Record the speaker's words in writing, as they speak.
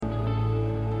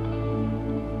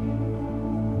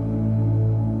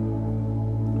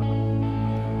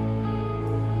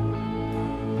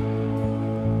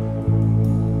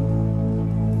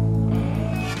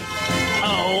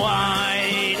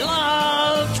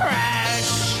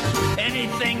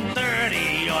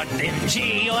or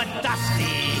dingy or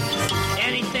dusty,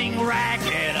 anything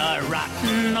ragged or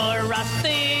rotten or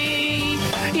rusty.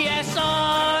 Yes,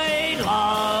 I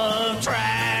love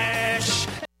trash.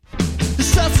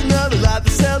 It's just another life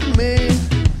to sell to me,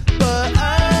 but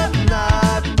I'm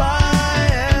not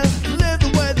buying. Live the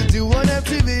way they do on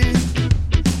MTV.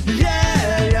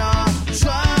 Yeah, you're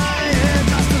trying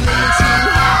not to live too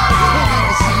high.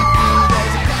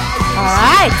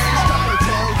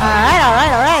 All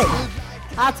right.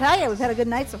 I'll tell you, we've had a good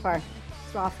night so far.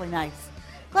 It's awfully nice.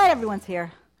 Glad everyone's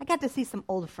here. I got to see some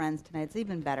old friends tonight. It's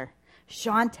even better.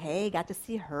 Shantae, got to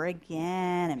see her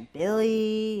again, and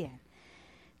Billy.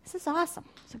 This is awesome.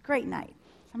 It's a great night.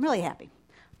 I'm really happy.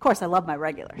 Of course, I love my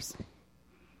regulars.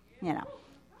 You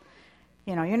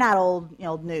know, you're not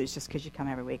old news just because you come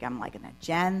every week. I'm liking that.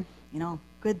 Jen,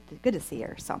 good to see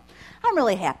her. So I'm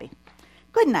really happy.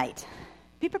 Good night.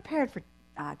 Be prepared for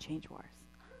Change Wars.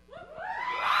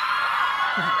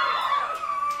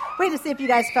 Wait to see if you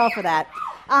guys fell for that.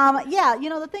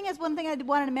 The thing is, one thing I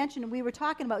wanted to mention, we were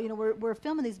talking about, we're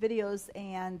filming these videos,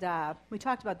 and we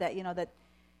talked about that, that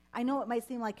I know it might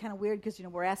seem like kind of weird because,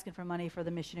 we're asking for money for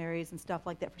the missionaries and stuff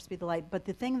like that for Speed the Light, but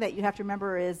the thing that you have to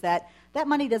remember is that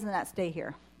money does not stay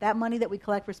here. That money that we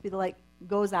collect for Speed the Light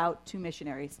goes out to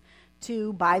missionaries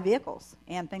to buy vehicles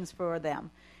and things for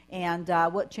them. And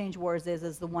what Change Wars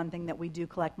is the one thing that we do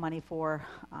collect money for,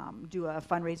 do a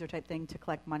fundraiser type thing to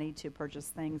collect money to purchase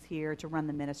things here, to run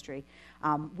the ministry.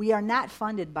 We are not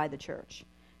funded by the church.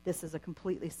 This is a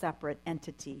completely separate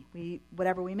entity.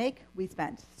 Whatever we make, we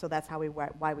spend. So that's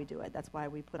why we do it. That's why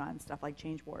we put on stuff like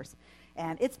Change Wars.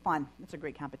 And it's fun. It's a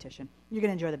great competition. You're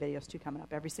going to enjoy the videos, too, coming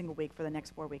up every single week for the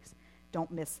next 4 weeks.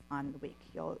 Don't miss on the week.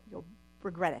 You'll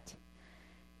regret it.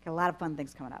 Got a lot of fun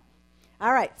things coming up.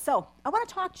 All right, so I want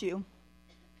to talk to you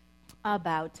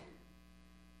about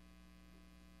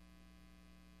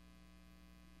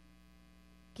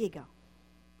Gigo.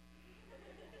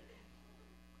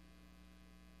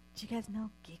 Do you guys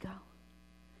know Gigo?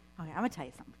 Okay, I'm going to tell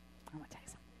you something.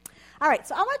 All right,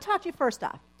 so I want to talk to you first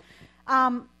off.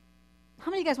 How many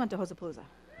of you guys went to Hosapalooza?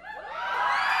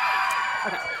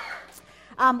 Okay.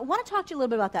 I want to talk to you a little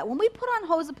bit about that. When we put on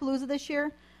Hosapalooza this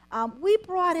year, we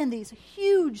brought in these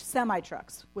huge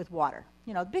semi-trucks with water,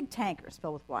 big tankers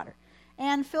filled with water,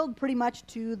 and filled pretty much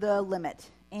to the limit.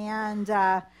 And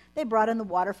they brought in the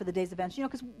water for the day's events,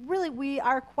 because really we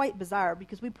are quite bizarre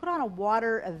because we put on a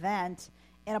water event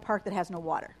in a park that has no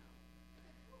water.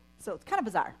 So it's kind of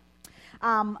bizarre.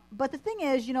 But the thing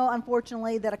is,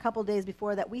 unfortunately, that a couple days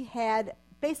before that, we had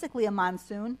basically a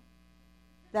monsoon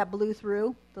that blew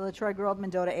through the Latroy Grove,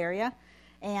 Mendota area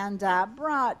and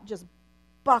brought just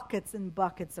buckets and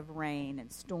buckets of rain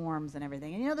and storms and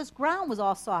everything. And, this ground was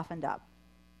all softened up.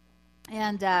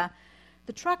 And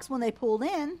the trucks, when they pulled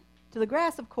in to the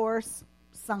grass, of course,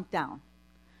 sunk down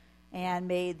and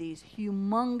made these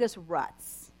humongous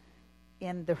ruts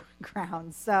in the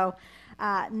ground. So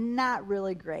not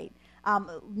really great.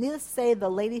 Needless to say, the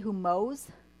lady who mows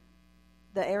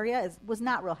the area was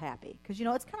not real happy because,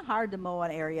 it's kind of hard to mow an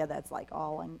area that's like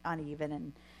all uneven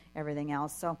and everything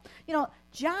else. So,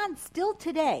 John still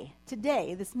today,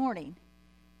 this morning,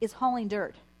 is hauling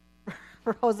dirt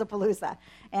for Hosapalooza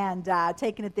and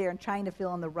taking it there and trying to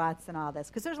fill in the ruts and all this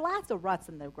because there's lots of ruts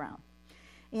in the ground.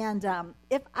 And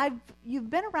if you've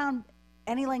been around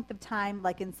any length of time,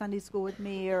 like in Sunday school with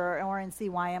me or in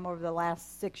CYM over the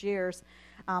last 6 years,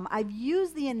 I've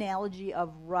used the analogy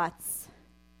of ruts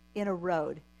in a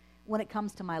road when it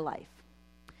comes to my life.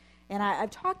 And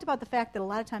I've talked about the fact that a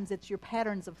lot of times it's your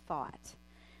patterns of thought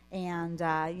and,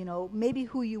 maybe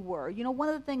who you were. One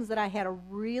of the things that I had a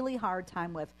really hard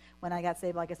time with when I got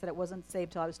saved, like I said, it wasn't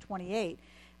saved till I was 28,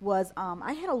 was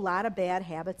I had a lot of bad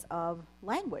habits of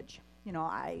language.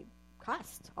 I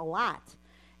cussed a lot.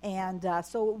 And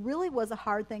so it really was a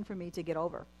hard thing for me to get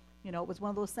over. It was one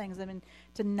of those things,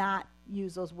 to not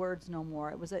use those words no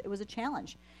more. It was a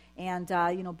challenge. And,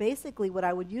 basically what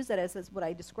I would use that as what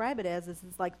I describe it as is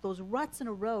like those ruts in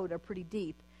a road are pretty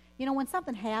deep. When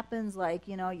something happens, like,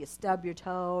 you stub your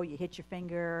toe, you hit your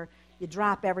finger, you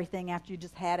drop everything after you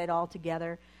just had it all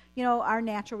together, our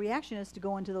natural reaction is to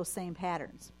go into those same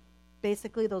patterns.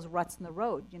 Basically, those ruts in the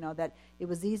road, that it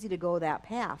was easy to go that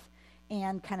path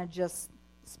and kind of just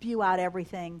spew out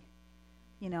everything,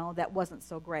 that wasn't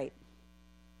so great.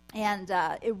 And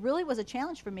it really was a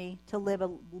challenge for me to live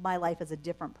my life as a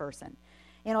different person.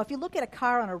 If you look at a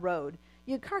car on a road,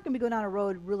 your car can be going down a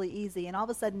road really easy, and all of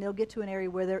a sudden they'll get to an area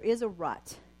where there is a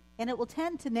rut. And it will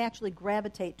tend to naturally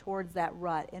gravitate towards that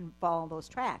rut and follow those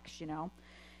tracks,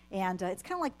 And it's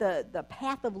kind of like the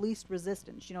path of least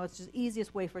resistance. It's just the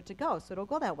easiest way for it to go, so it'll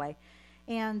go that way.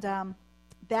 And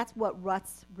that's what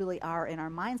ruts really are in our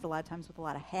minds a lot of times, with a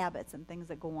lot of habits and things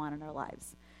that go on in our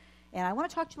lives. And I want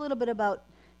to talk to you a little bit about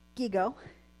GIGO.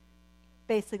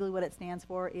 Basically what it stands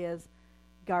for is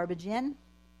garbage in,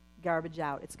 garbage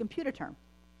out. It's a computer term.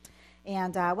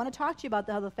 And I want to talk to you about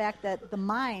the fact that the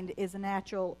mind is a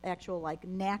natural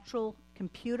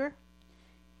computer,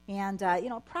 and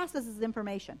it processes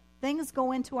information. Things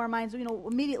go into our minds.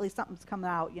 Immediately something's coming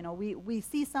out. We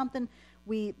see something,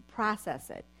 we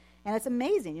process it, and it's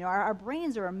amazing. Our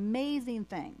brains are amazing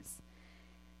things,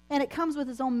 and it comes with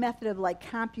its own method of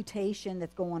computation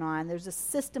that's going on. There's a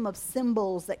system of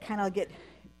symbols that kind of get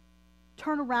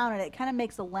turned around, and it kind of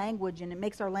makes a language, and it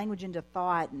makes our language into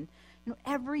thought. And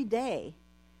every day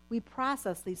we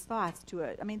process these thoughts to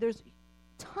it. I mean, there's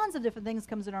tons of different things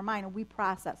comes in our mind, and we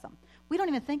process them. We don't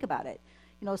even think about it.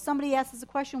 Somebody asks us a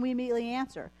question, we immediately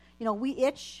answer. We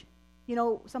itch,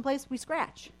 someplace, we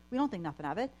scratch. We don't think nothing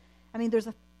of it. I mean, there's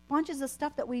bunches of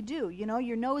stuff that we do.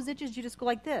 Your nose itches, you just go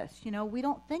like this. We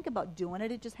don't think about doing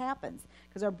it. It just happens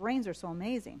because our brains are so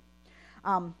amazing.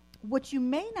 What you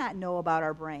may not know about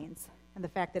our brains and the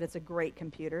fact that it's a great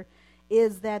computer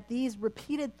is that these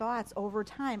repeated thoughts over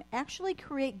time actually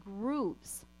create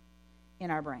grooves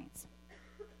in our brains.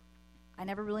 I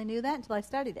never really knew that until I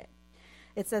studied it.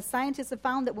 It says scientists have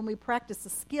found that when we practice a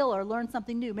skill or learn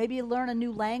something new, maybe you learn a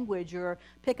new language or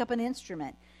pick up an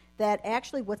instrument, that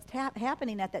actually what's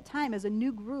happening at that time is a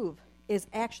new groove is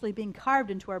actually being carved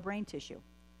into our brain tissue.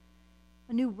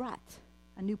 A new rut,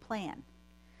 a new plan.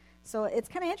 So it's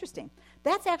kind of interesting.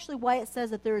 That's actually why it says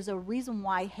that there's a reason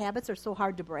why habits are so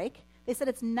hard to break. They said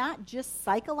it's not just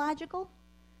psychological,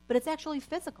 but it's actually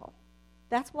physical.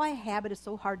 That's why a habit is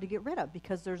so hard to get rid of,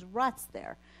 because there's ruts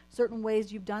there. Certain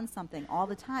ways you've done something all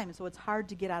the time, so it's hard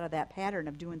to get out of that pattern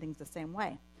of doing things the same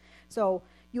way. So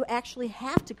you actually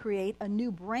have to create a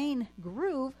new brain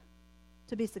groove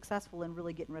to be successful in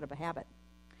really getting rid of a habit.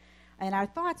 And our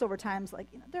thoughts over time,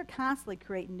 they're constantly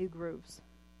creating new grooves.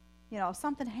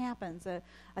 Something happens, a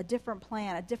different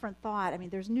plan, a different thought. I mean,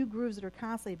 there's new grooves that are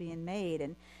constantly being made.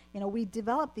 And, we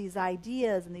develop these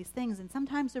ideas and these things, and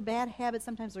sometimes they're bad habits,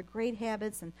 sometimes they're great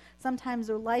habits, and sometimes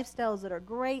they're lifestyles that are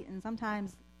great, and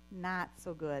sometimes not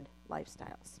so good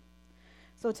lifestyles.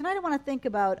 So tonight I want to think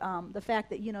about the fact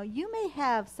that, you may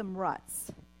have some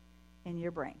ruts in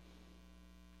your brain.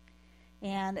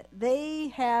 And they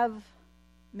have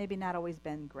maybe not always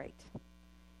been great.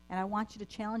 And I want you to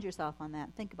challenge yourself on that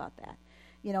and think about that.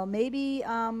 Maybe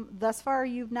thus far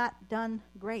you've not done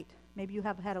great. Maybe you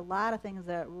have had a lot of things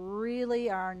that really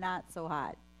are not so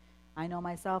hot. I know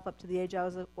myself, up to the age I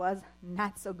was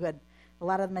not so good. A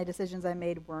lot of my decisions I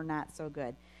made were not so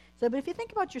good. But if you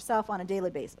think about yourself on a daily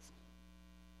basis,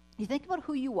 you think about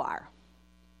who you are,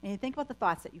 and you think about the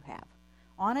thoughts that you have.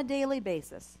 On a daily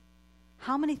basis,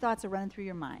 how many thoughts are running through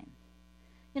your mind?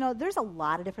 There's a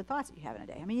lot of different thoughts that you have in a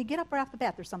day. I mean, you get up right off the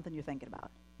bat, there's something you're thinking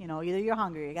about. Either you're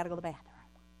hungry, you got to go to the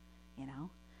bathroom.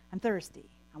 I'm thirsty,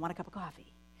 I want a cup of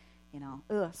coffee.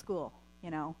 School.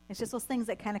 It's just those things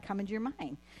that kind of come into your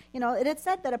mind. It is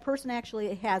said that a person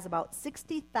actually has about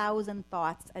 60,000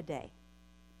 thoughts a day.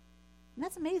 And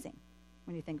that's amazing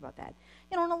when you think about that.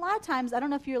 And a lot of times, I don't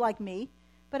know if you're like me,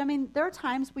 but there are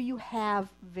times where you have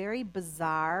very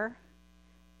bizarre,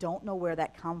 don't know where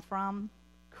that come from,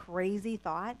 crazy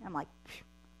thought. I'm like,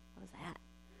 what is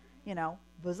that?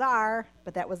 Bizarre,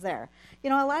 but that was there. A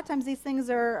lot of times these things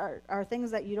are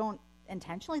things that you don't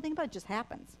intentionally think about, it just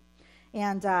happens.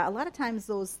 And a lot of times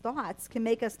those thoughts can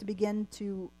make us to begin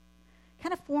to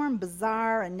kind of form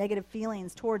bizarre and negative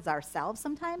feelings towards ourselves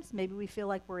sometimes. Maybe we feel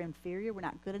like we're inferior, we're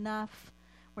not good enough,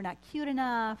 we're not cute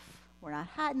enough, we're not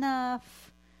hot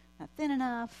enough, not thin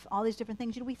enough, all these different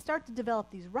things. We start to develop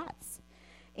these ruts.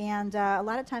 And a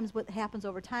lot of times what happens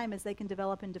over time is they can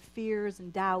develop into fears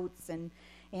and doubts and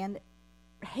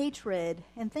hatred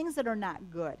and things that are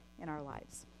not good in our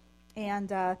lives.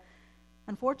 And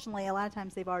unfortunately, a lot of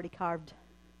times they've already carved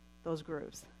those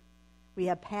grooves. We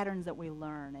have patterns that we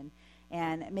learn,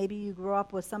 and maybe you grew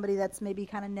up with somebody that's maybe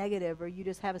kind of negative, or you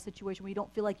just have a situation where you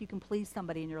don't feel like you can please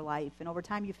somebody in your life, and over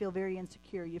time you feel very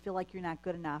insecure, you feel like you're not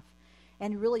good enough,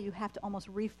 and really you have to almost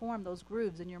reform those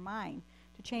grooves in your mind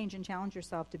to change and challenge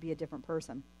yourself to be a different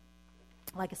person.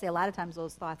 Like I say, a lot of times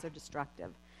those thoughts are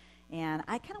destructive, and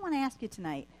I kind of want to ask you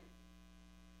tonight,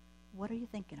 what are you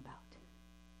thinking about?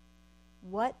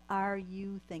 What are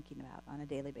you thinking about on a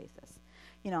daily basis?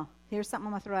 Here's something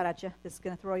I'm going to throw out at you. This is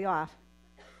going to throw you off.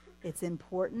 It's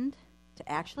important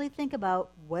to actually think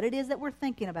about what it is that we're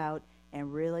thinking about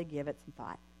and really give it some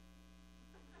thought.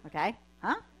 Okay?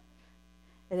 Huh?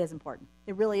 It is important.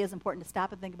 It really is important to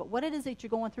stop and think about what it is that you're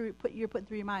going through, you're putting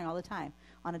through your mind all the time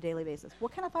on a daily basis.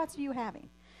 What kind of thoughts are you having?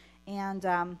 And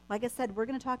like I said, we're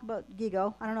going to talk about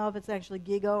GIGO. I don't know if it's actually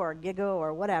GIGO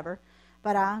or whatever,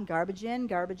 but garbage in,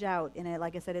 garbage out. And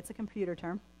like I said, it's a computer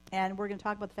term. And we're going to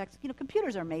talk about the fact that,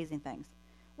 computers are amazing things.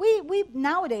 We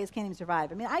nowadays can't even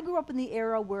survive. I mean, I grew up in the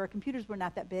era where computers were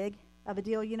not that big of a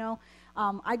deal,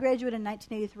 I graduated in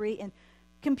 1983, and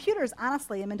computers,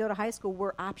 honestly, in Mendota High School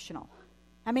were optional.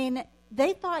 I mean,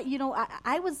 they thought,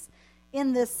 I was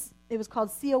in this, it was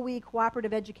called COE,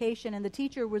 Cooperative Education, and the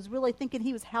teacher was really thinking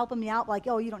he was helping me out, like,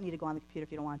 oh, you don't need to go on the computer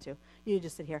if you don't want to. You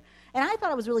just sit here. And I thought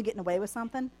I was really getting away with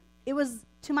something. It was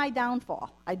to my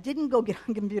downfall. I didn't go get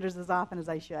on computers as often as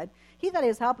I should. He thought he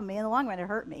was helping me. In the long run, it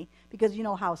hurt me, because you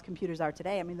know how computers are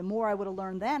today. I mean, the more I would have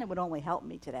learned then, it would only help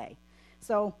me today.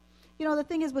 So, the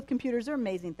thing is with computers, they're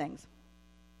amazing things.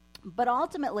 But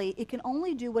ultimately, it can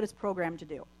only do what it's programmed to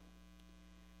do.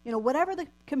 Whatever the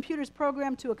computer's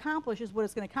programmed to accomplish is what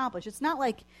it's going to accomplish. It's not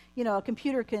like, a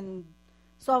computer can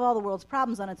solve all the world's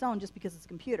problems on its own just because it's a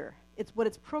computer. It's what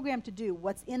it's programmed to do,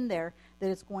 what's in there that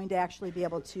it's going to actually be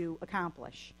able to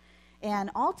accomplish.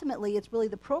 And ultimately, it's really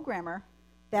the programmer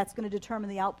that's going to determine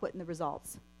the output and the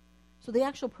results. So the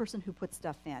actual person who puts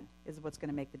stuff in is what's going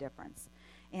to make the difference.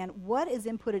 And what is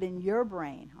inputted in your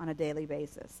brain on a daily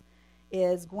basis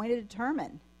is going to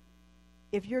determine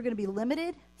if you're going to be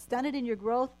limited, stunted in your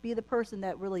growth, be the person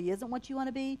that really isn't what you want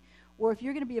to be, or if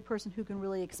you're going to be a person who can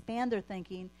really expand their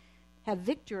thinking, have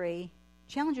victory,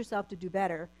 challenge yourself to do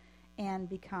better, and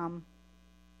become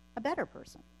a better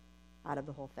person out of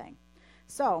the whole thing.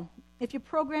 So if you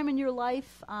program in your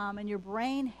life, in your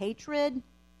brain, hatred,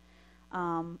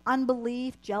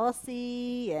 unbelief,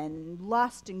 jealousy, and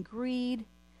lust and greed,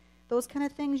 those kind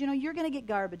of things, you're going to get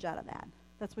garbage out of that.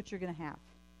 That's what you're going to have.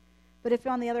 But if,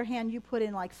 on the other hand, you put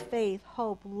in like faith,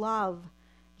 hope, love,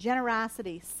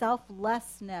 generosity,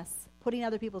 selflessness, putting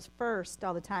other people's first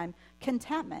all the time,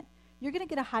 contentment, you're going to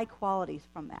get a high quality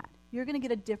from that. You're going to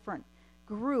get a different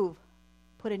groove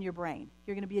put in your brain.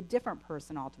 You're going to be a different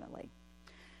person ultimately.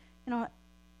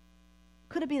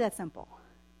 Could it be that simple?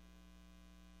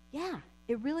 Yeah,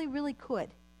 it really, really could.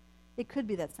 It could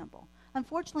be that simple.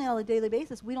 Unfortunately, on a daily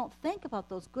basis, we don't think about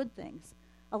those good things.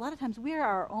 A lot of times, we are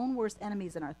our own worst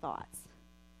enemies in our thoughts.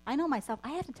 I know myself.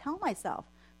 I have to tell myself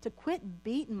to quit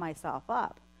beating myself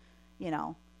up.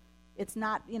 It's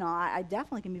not, I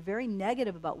definitely can be very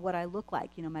negative about what I look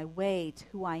like, my weight,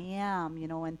 who I am,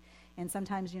 and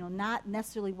sometimes, not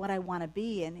necessarily what I want to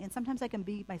be. And sometimes I can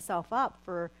beat myself up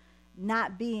for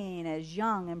not being as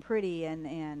young and pretty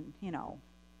and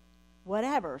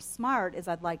whatever, smart as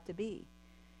I'd like to be.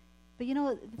 But,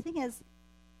 the thing is,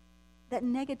 that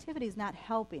negativity is not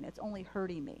helping. It's only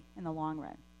hurting me in the long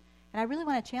run. And I really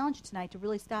want to challenge you tonight to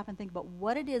really stop and think about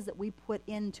what it is that we put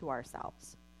into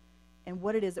ourselves and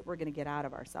what it is that we're going to get out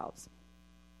of ourselves.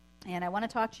 And I want to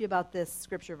talk to you about this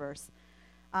scripture verse.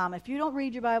 If you don't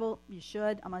read your Bible, you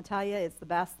should. I'm going to tell you, it's the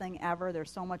best thing ever.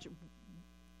 There's so much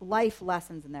life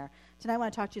lessons in there. Tonight I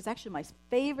want to talk to you. It's actually my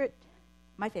favorite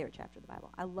chapter of the Bible.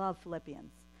 I love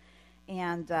Philippians.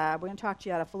 And we're going to talk to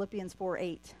you out of Philippians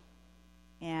 4:8.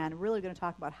 And really going to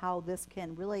talk about how this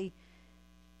can really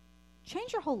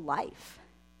change your whole life.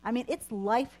 I mean, it's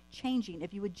life-changing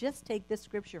if you would just take this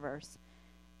scripture verse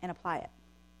and apply it.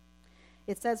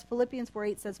 It says, Philippians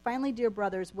 4:8 says, "Finally, dear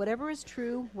brothers, whatever is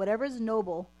true, whatever is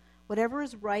noble, whatever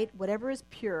is right, whatever is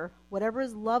pure, whatever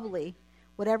is lovely,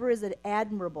 whatever is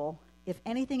admirable, if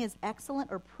anything is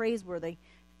excellent or praiseworthy,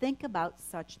 think about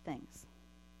such things."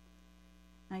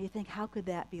 Now you think, how could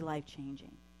that be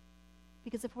life-changing?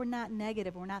 Because if we're not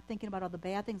negative, we're not thinking about all the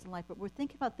bad things in life, but we're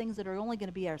thinking about things that are only going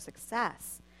to be our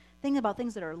success, thinking about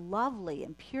things that are lovely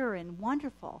and pure and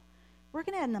wonderful, we're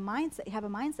going to have a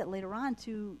mindset later on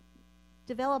to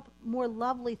develop more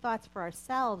lovely thoughts for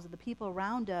ourselves and the people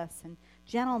around us, and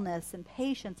gentleness and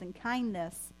patience and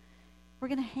kindness. We're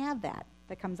going to have that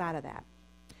comes out of that.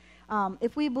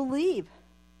 If we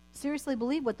seriously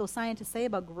believe what those scientists say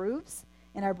about grooves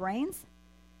in our brains,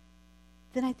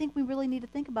 then I think we really need to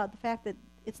think about the fact that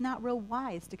it's not real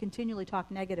wise to continually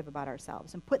talk negative about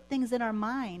ourselves and put things in our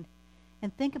mind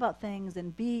and think about things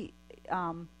and be,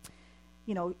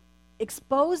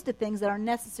 exposed to things that are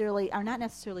not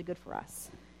necessarily good for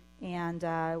us. And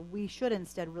we should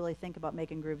instead really think about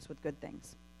making grooves with good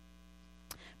things.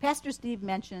 Pastor Steve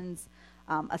mentions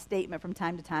a statement from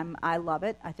time to time. I love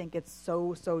it. I think it's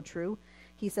so, so true.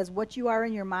 He says, "What you are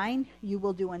in your mind, you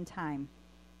will do in time."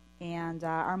 And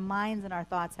our minds and our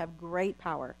thoughts have great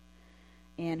power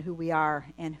in who we are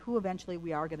and who eventually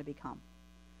we are going to become.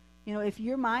 If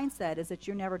your mindset is that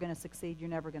you're never going to succeed, you're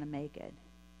never going to make it.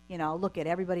 Look at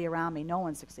everybody around me. No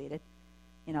one succeeded.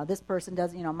 This person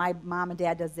does, my mom and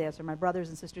dad does this, or my brothers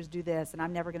and sisters do this, and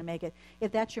I'm never going to make it.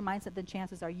 If that's your mindset, then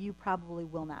chances are you probably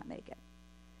will not make it.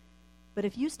 But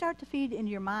if you start to feed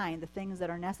into your mind the things that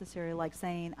are necessary, like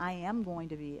saying, I am going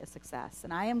to be a success,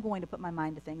 and I am going to put my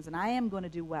mind to things, and I am going to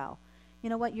do well, you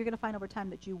know what? You're going to find over time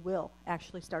that you will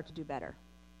actually start to do better.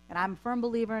 And I'm a firm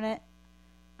believer in it.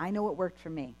 I know it worked for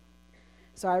me.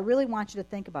 So I really want you to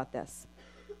think about this.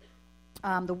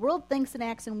 The world thinks and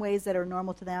acts in ways that are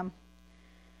normal to them.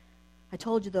 I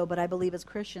told you, though, but I believe as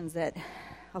Christians that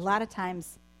a lot of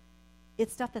times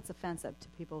it's stuff that's offensive to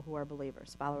people who are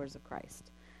believers, followers of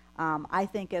Christ. I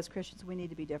think as Christians we need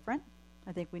to be different.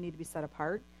 I think we need to be set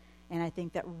apart. And I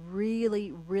think that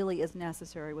really, really is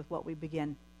necessary with what we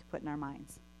begin to put in our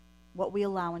minds, what we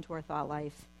allow into our thought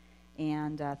life,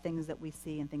 and things that we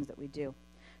see and things that we do.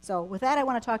 So with that, I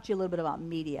want to talk to you a little bit about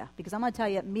media, because I'm going to tell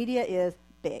you, media is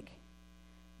big.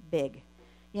 Big.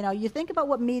 You think about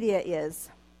what media is,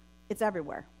 it's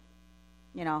everywhere.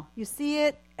 You see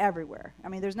it everywhere. I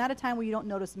mean, there's not a time where you don't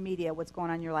notice media, what's going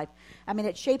on in your life. I mean,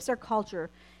 it shapes our culture.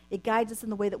 It guides us in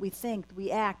the way that we think,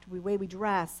 we act, the way we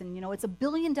dress. And, it's a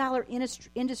billion-dollar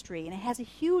industry, and it has a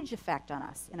huge effect on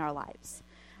us in our lives.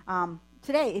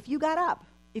 Today, if you got up,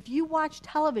 if you watched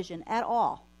television at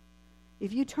all,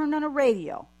 if you turned on a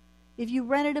radio, if you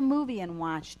rented a movie and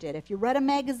watched it, if you read a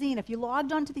magazine, if you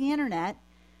logged onto the internet,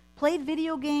 played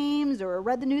video games or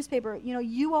read the newspaper,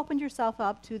 you opened yourself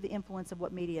up to the influence of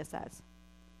what media says,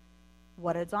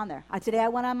 what is on there. Today I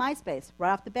went on MySpace.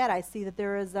 Right off the bat, I see that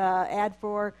there is an ad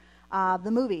for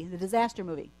the disaster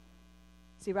movie.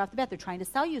 See, right off the bat, they're trying to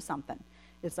sell you something.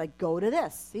 It's like, go to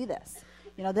this, see this.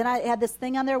 Then I had this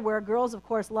thing on there where girls, of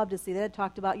course, love to see that. It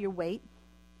talked about your weight.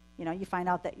 You find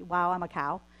out that, wow, I'm a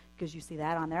cow, because you see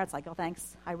that on there. It's like, oh,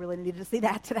 thanks. I really needed to see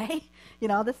that today.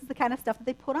 This is the kind of stuff that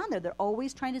they put on there. They're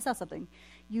always trying to sell something.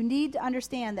 You need to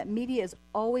understand that media is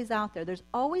always out there. There's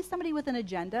always somebody with an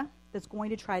agenda that's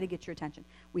going to try to get your attention.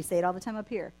 We say it all the time up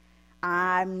here.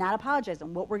 I'm not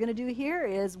apologizing. What we're going to do here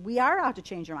is we are out to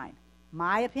change your mind.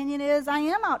 My opinion is I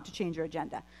am out to change your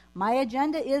agenda. My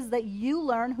agenda is that you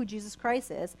learn who Jesus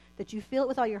Christ is, that you feel it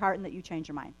with all your heart, and that you change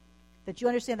your mind. That you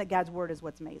understand that God's word is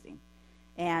what's amazing.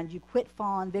 And you quit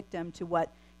falling victim to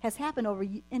what has happened over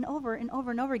and over and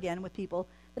over and over again with people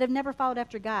that have never followed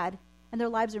after God, and their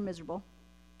lives are miserable.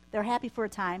 They're happy for a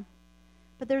time,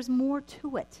 but there's more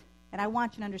to it, and I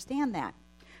want you to understand that.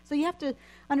 So you have to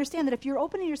understand that if you're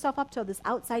opening yourself up to this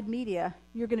outside media,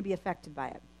 you're going to be affected by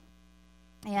it.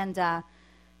 And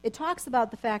it talks about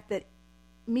the fact that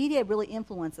media really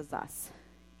influences us.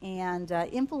 And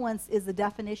influence is the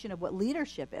definition of what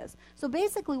leadership is. So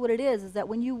basically what it is that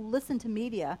when you listen to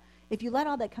media, if you let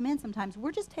all that come in sometimes,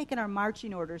 we're just taking our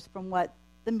marching orders from what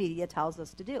the media tells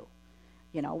us to do,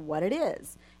 what it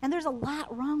is. And there's a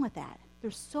lot wrong with that.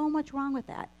 There's so much wrong with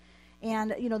that.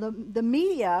 And, the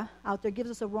media out there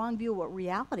gives us a wrong view of what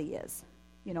reality is.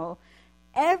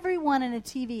 Everyone in a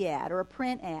TV ad or a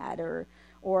print ad or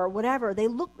whatever, they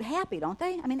look happy, don't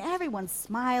they? I mean, everyone's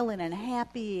smiling and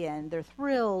happy, and they're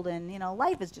thrilled, and,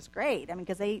 life is just great. I mean,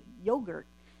 because they eat yogurt.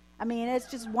 I mean, it's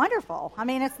just wonderful. I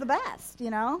mean, it's the best,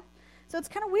 So it's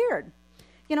kind of weird.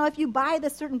 If you buy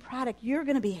this certain product, you're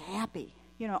going to be happy.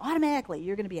 Automatically,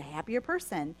 you're going to be a happier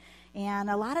person. And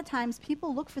a lot of times,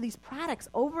 people look for these products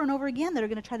over and over again that are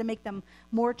going to try to make them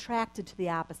more attracted to the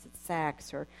opposite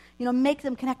sex, or, make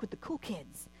them connect with the cool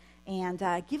kids, and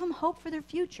give them hope for their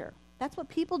future. That's what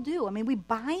people do. I mean, we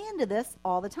buy into this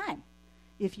all the time.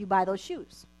 If you buy those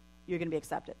shoes, you're going to be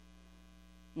accepted.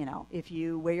 If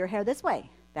you wear your hair this way,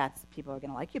 people are going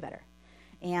to like you better.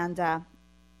 And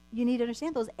you need to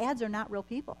understand those ads are not real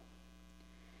people.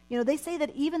 They say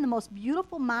that even the most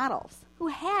beautiful models who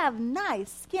have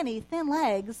nice, skinny, thin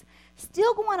legs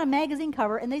still go on a magazine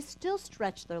cover, and they still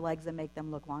stretch their legs and make them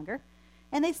look longer.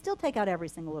 And they still take out every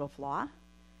single little flaw.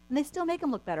 And they still make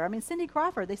them look better. I mean, Cindy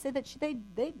Crawford, they say that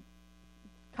they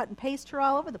cut and paste her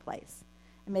all over the place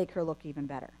and make her look even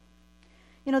better.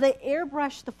 They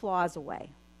airbrush the flaws away.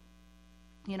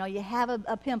 You have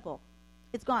a pimple.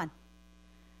 It's gone.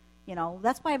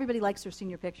 That's why everybody likes their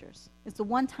senior pictures. It's the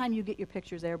one time you get your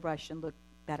pictures airbrushed and look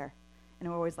better. And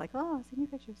we're always like, oh, senior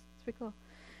pictures. It's pretty cool.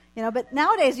 But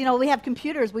nowadays, we have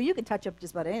computers where you can touch up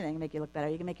just about anything and make you look better.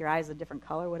 You can make your eyes a different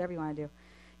color, whatever you want to do.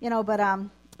 But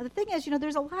the thing is,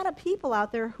 there's a lot of people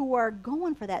out there who are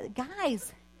going for that.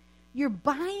 Guys, you're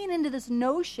buying into this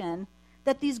notion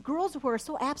that these girls who are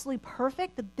so absolutely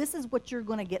perfect, that this is what you're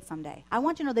going to get someday. I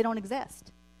want you to know they don't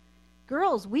exist.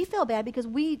 Girls, we feel bad because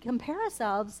we compare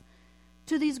ourselves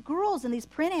to these girls in these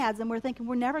print ads, and we're thinking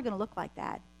we're never going to look like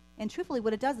that. And truthfully,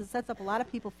 what it does is it sets up a lot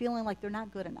of people feeling like they're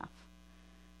not good enough,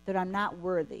 that I'm not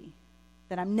worthy,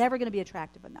 that I'm never going to be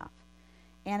attractive enough.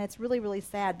 And it's really, really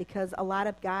sad because a lot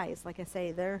of guys, like I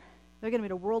say, they're going to be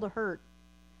in a world of hurt.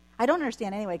 I don't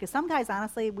understand anyway, because some guys,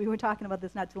 honestly, we were talking about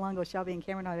this not too long ago, Shelby and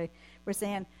Cameron and I were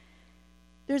saying,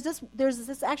 there's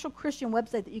this actual Christian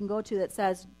website that you can go to that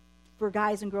says for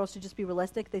guys and girls to just be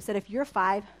realistic. They said if you're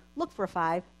 5, look for a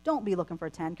 5. Don't be looking for a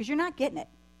 10 because you're not getting it.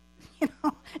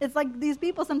 It's like these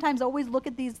people sometimes always look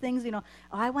at these things, oh,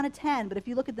 I want a 10. But if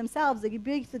you look at themselves, they give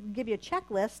you a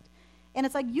checklist. And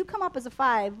it's like you come up as a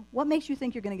 5. What makes you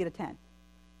think you're going to get a 10?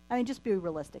 I mean, just be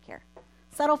realistic here.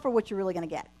 Settle for what you're really going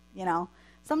to get,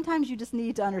 Sometimes you just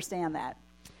need to understand that.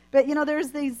 But,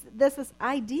 there's this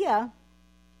idea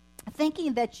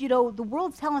thinking that, the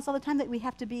world's telling us all the time that we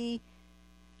have to be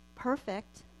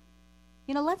perfect.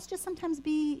 Let's just sometimes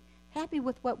be happy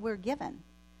with what we're given.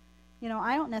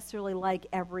 I don't necessarily like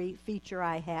every feature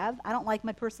I have. I don't like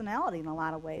my personality in a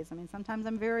lot of ways. I mean, sometimes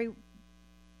I'm very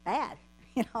bad,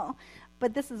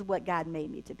 But this is what God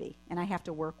made me to be, and I have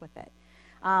to work with it.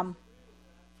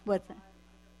 What's that?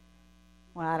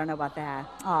 Well, I don't know about that.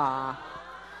 Aw.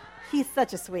 He's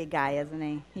such a sweet guy, isn't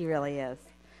he? He really is.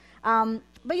 But,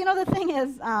 the thing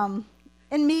is,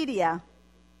 in media,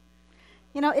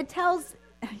 it tells,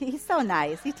 he's so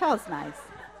nice. He tells nice.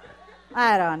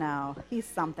 I don't know. He's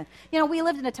something. We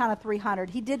lived in a town of 300.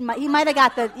 He might have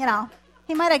got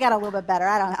he might have got a little bit better.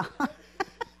 I don't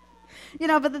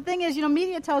know. But the thing is,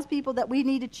 media tells people that we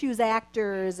need to choose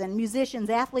actors and musicians,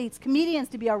 athletes, comedians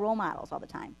to be our role models all the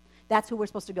time. That's who we're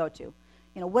supposed to go to.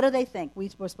 What do they think? We're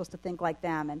supposed to think like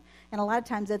them. And a lot of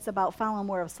times it's about following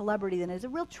more of a celebrity than is a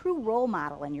real true role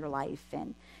model in your life.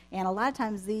 And a lot of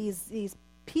times these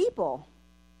people,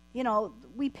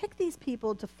 we pick these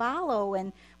people to follow,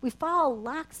 and we follow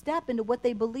lockstep into what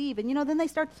they believe. And, then they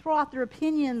start to throw out their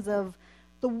opinions of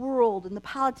the world and the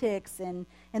politics and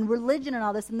religion and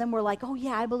all this. And then we're like, oh,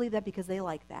 yeah, I believe that because they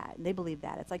like that. And they believe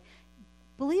that. It's like,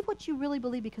 believe what you really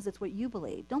believe because it's what you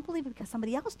believe. Don't believe it because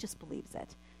somebody else just believes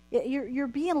it. You're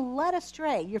being led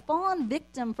astray. You're falling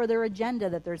victim for their agenda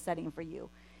that they're setting for you.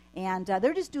 And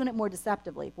they're just doing it more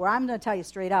deceptively. Where I'm going to tell you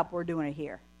straight up, we're doing it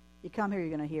here. You come here, you're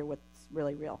going to hear what's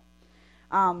really real.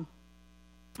 A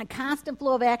constant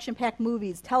flow of action-packed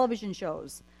movies, television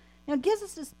shows, gives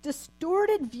us this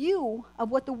distorted view of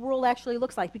what the world actually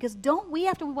looks like. Because don't we,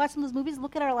 after we watch some of those movies,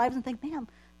 look at our lives and think, man,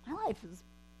 my life is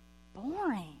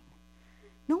boring.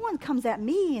 No one comes at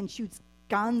me and shoots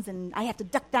guns and I have to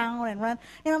duck down and run.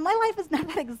 My life is not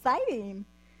that exciting.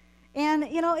 And,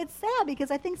 it's sad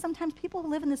because I think sometimes people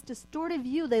live in this distorted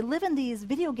view. They live in these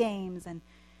video games. And,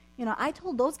 I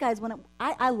told those guys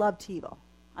I love TiVo.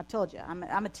 I've told you, I'm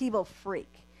a TiVo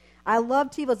freak. I love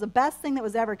TiVo. It's the best thing that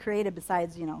was ever created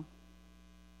besides,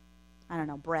 I don't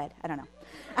know, bread. I don't know.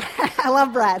 I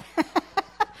love bread.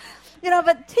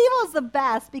 But TiVo's the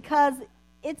best because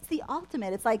it's the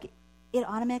ultimate. It's like it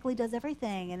automatically does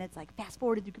everything, and it's like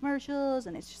fast-forwarded through commercials,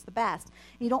 and it's just the best.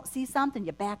 And you don't see something,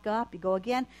 you back up, you go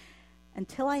again.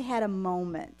 Until I had a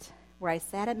moment where I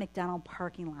sat at McDonald's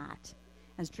parking lot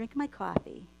and was drinking my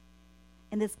coffee,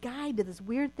 and this guy did this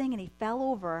weird thing, and he fell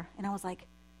over, and I was like,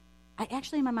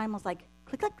 in my mind was like,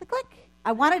 click, click, click, click.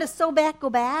 I wanted to go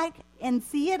back and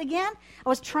see it again. I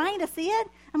was trying to see it.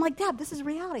 I'm like, Deb, this is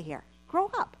reality here.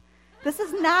 Grow up. This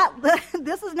is not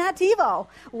TiVo.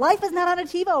 Life is not on a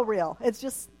TiVo reel. It's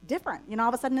just different. All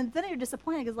of a sudden, and then you're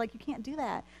disappointed because, like, you can't do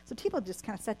that. So TiVo just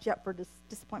kind of sets you up for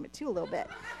disappointment, too, a little bit,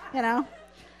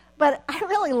 But I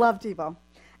really love TiVo.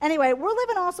 Anyway, we're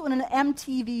living also in an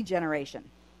MTV generation.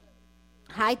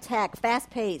 High-tech,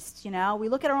 fast-paced, We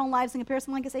look at our own lives in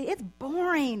comparison, like I say, it's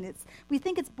boring. We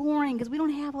think it's boring because we don't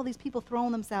have all these people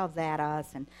throwing themselves at us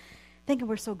and thinking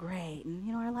we're so great.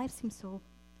 And, our life seems so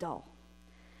dull.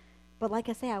 But like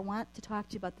I say, I want to talk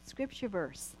to you about the scripture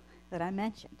verse that I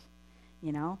mentioned.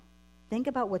 Think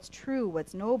about what's true,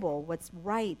 what's noble, what's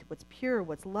right, what's pure,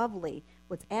 what's lovely,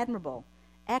 what's admirable,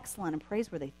 excellent, and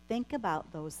praiseworthy. Think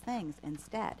about those things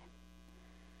instead.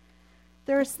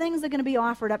 There's things that are going to be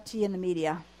offered up to you in the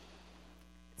media.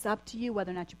 It's up to you whether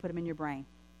or not you put them in your brain.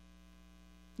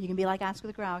 You can be like Oscar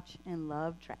the Grouch and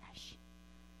love trash.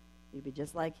 You'd be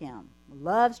just like him.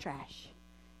 Loves trash.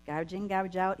 Garbage in,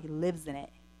 garbage out. He lives in it.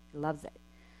 He loves it.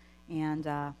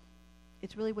 And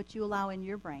it's really what you allow in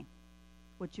your brain,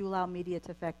 what you allow media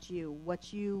to affect you,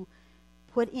 what you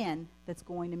put in that's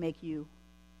going to make you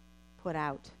put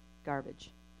out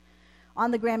garbage.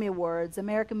 On the Grammy Awards,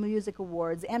 American Music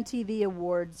Awards, MTV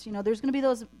Awards, there's going to be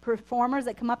those performers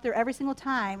that come up there every single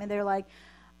time, and they're like,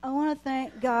 I want to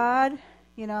thank God,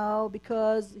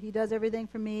 because he does everything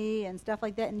for me and stuff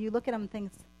like that. And you look at them and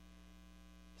think,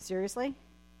 seriously?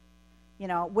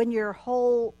 When your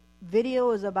whole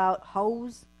video is about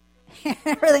hoes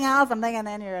Everything else I'm thinking,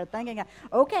 then you're thinking,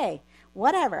 okay,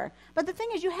 whatever. But the thing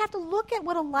is, you have to look at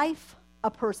what a life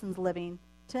a person's living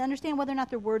to understand whether or not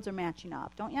their words are matching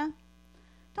up, don't you?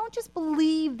 Don't just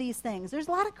believe these things. There's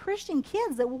a lot of Christian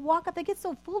kids that will walk up, they get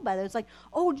so fooled by that. It's like,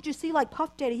 oh, did you see like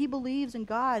Puff Daddy? He believes in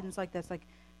God. And it's like, that's like,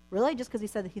 really? Just because he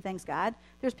said that he thanks God?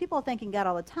 There's people thanking God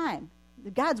all the time.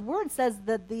 God's word says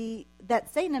that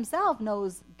that Satan himself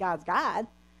knows God's God.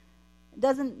 It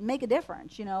doesn't make a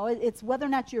difference, you know. It's whether or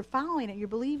not you're following it, you're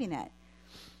believing it.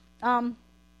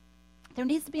 There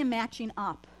needs to be a matching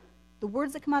up. The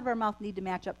words that come out of our mouth need to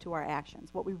match up to our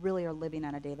actions, what we really are living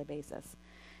on a daily basis.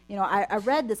 You know, I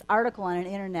read this article on an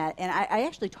internet, and I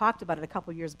actually talked about it a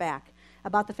couple years back,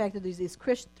 about the fact that there's these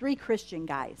three Christian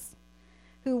guys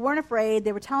who weren't afraid.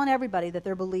 They were telling everybody that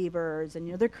they're believers and,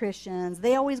 you know, they're Christians.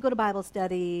 They always go to Bible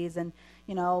studies and,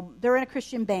 you know, they're in a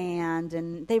Christian band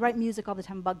and they write music all the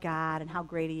time about God and how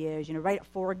great he is. You know, write it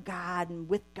for God and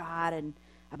with God and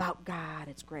about God.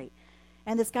 It's great.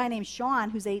 And this guy named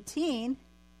Sean, who's 18,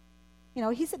 you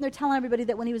know, he's sitting there telling everybody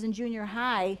that when he was in junior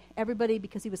high, everybody,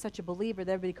 because he was such a believer,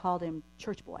 that everybody called him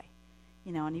church boy,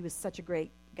 you know, and he was such a great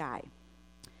guy.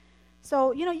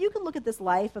 So, you know, you can look at this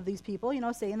life of these people, you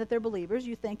know, saying that they're believers.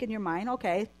 You think in your mind,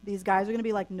 okay, these guys are going to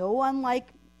be like no one like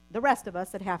the rest of us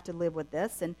that have to live with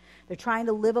this. And they're trying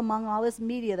to live among all this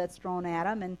media that's thrown at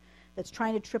them and that's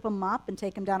trying to trip them up and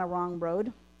take them down a wrong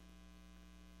road.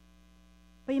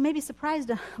 But you may be surprised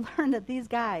to learn that these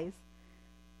guys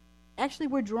actually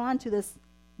were drawn to this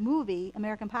movie,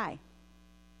 American Pie.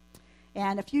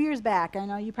 And a few years back, I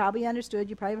know you probably understood,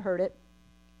 you probably heard it,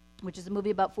 which is a movie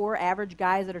about 4 average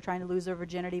guys that are trying to lose their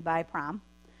virginity by prom.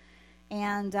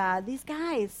 And these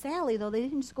guys, sadly, though, they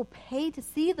didn't just go pay to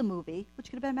see the movie, which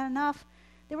could have been enough.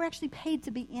 They were actually paid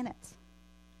to be in it,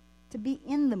 to be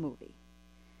in the movie.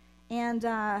 And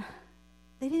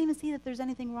they didn't even see that there's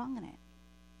anything wrong in it.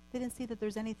 They didn't see that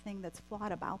there's anything that's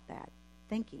flawed about that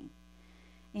thinking.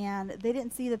 And they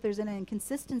didn't see that there's an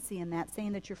inconsistency in that,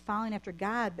 saying that you're following after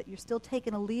God, but you're still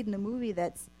taking a lead in a movie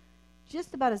that's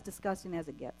just about as disgusting as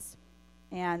it gets.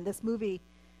 And this movie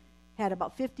had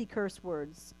about 50 curse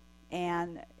words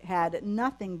and had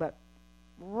nothing but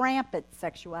rampant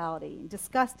sexuality and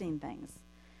disgusting things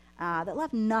that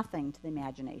left nothing to the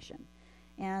imagination.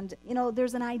 And, you know,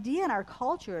 there's an idea in our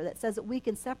culture that says that we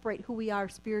can separate who we are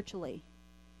spiritually.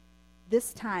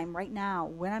 This time, right now,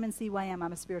 when I'm in CYM,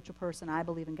 I'm a spiritual person. I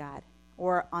believe in God.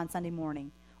 Or on Sunday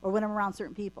morning. Or when I'm around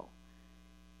certain people.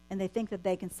 And they think that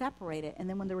they can separate it. And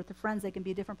then when they're with their friends, they can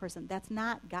be a different person. That's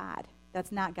not God. That's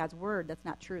not God's word. That's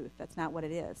not truth. That's not what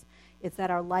it is. It's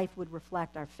that our life would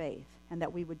reflect our faith. And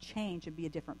that we would change and be a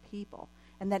different people.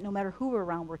 And that no matter who we're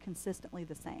around, we're consistently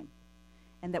the same.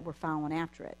 And that we're following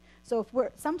after it. So if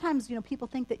sometimes, you know, people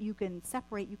think that you can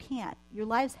separate. You can't. Your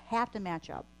lives have to match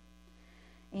up.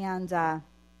 And a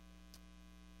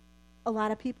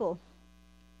lot of people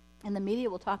in the media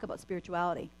will talk about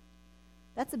spirituality.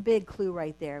 That's a big clue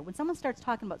right there. When someone starts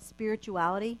talking about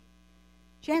spirituality,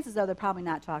 chances are they're probably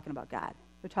not talking about God.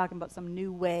 They're talking about some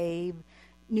new way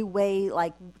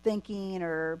like thinking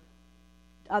or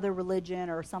other religion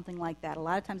or something like that. A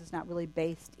lot of times it's not really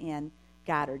based in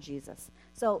God or Jesus.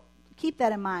 So keep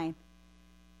that in mind.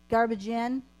 Garbage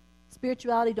in,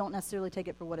 spirituality, don't necessarily take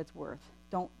it for what it's worth.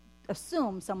 Don't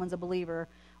assume someone's a believer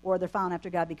or they're following after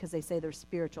God because they say they're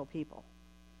spiritual people.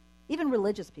 Even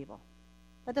religious people.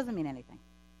 That doesn't mean anything.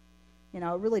 You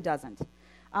know, it really doesn't.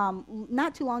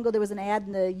 Not too long ago, there was an ad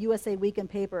in the USA Weekend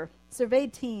paper,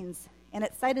 surveyed teens, and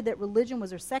it cited that religion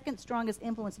was their second strongest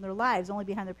influence in their lives, only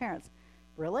behind their parents.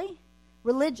 Really?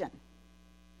 Religion.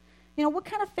 You know, what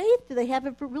kind of faith do they have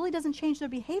if it really doesn't change their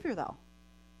behavior, though?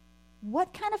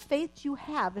 What kind of faith do you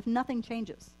have if nothing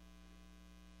changes?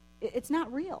 It's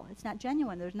not real. It's not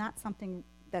genuine. There's not something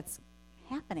that's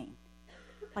happening.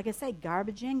 Like I say,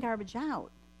 garbage in, garbage out.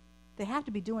 They have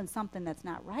to be doing something that's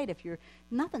not right. If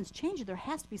nothing's changing, there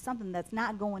has to be something that's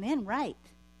not going in right.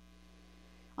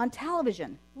 On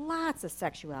television, lots of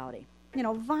sexuality. You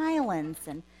know, violence,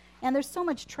 and there's so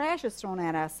much trash that's thrown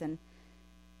at us. And,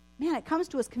 man, it comes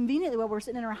to us conveniently while we're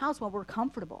sitting in our house, while we're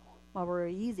comfortable, while we're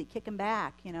easy, kicking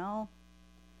back, you know,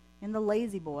 in the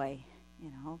lazy boy, you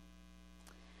know.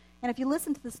 And if you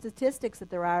listen to the statistics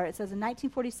that there are, it says in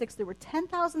 1946 there were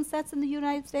 10,000 sets in the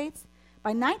United States.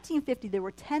 By 1950 there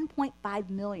were 10.5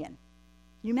 million. Can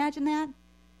you imagine that?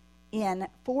 In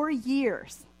 4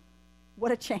 years.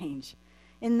 What a change.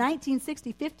 In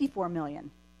 1960, 54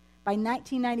 million. By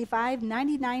 1995,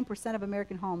 99% of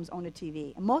American homes owned a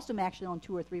TV. And most of them actually owned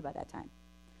 2 or 3 by that time.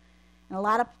 And a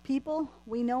lot of people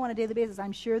we know on a daily basis,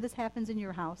 I'm sure this happens in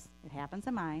your house. It happens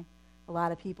in mine. A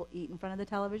lot of people eat in front of the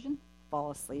television,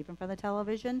 fall asleep in front of the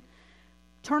television,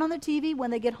 turn on the TV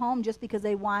when they get home just because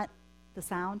they want the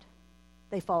sound.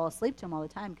 They fall asleep to them all the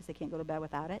time because they can't go to bed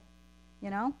without it,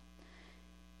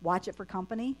 Watch it for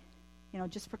company,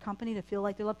 just for company to feel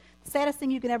like they're loved. The saddest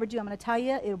thing you can ever do, I'm going to tell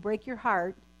you, it'll break your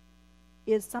heart,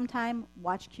 is sometime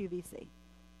watch QVC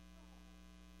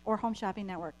or Home Shopping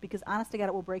Network, because honest to God,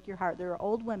 it will break your heart. There are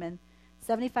old women,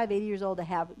 75, 80 years old, that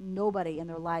have nobody in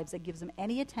their lives that gives them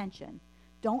any attention.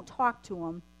 Don't talk to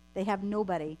them. They have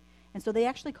nobody. And so they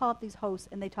actually call up these hosts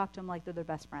and they talk to them like they're their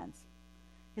best friends.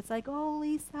 It's like, oh,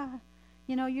 Lisa,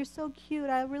 you're so cute.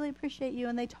 I really appreciate you.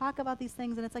 And they talk about these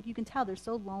things, and it's like you can tell they're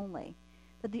so lonely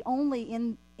that the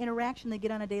only interaction they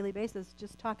get on a daily basis is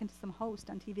just talking to some host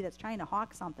on TV that's trying to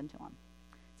hawk something to them.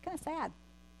 It's kind of sad.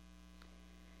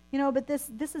 But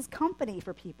this is company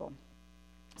for people.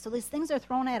 So these things are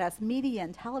thrown at us, media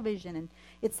and television, and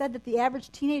it's said that the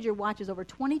average teenager watches over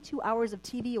 22 hours of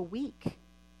TV a week.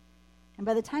 And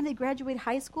by the time they graduate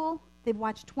high school, they've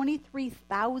watched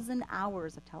 23,000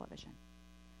 hours of television.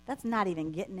 That's not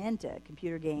even getting into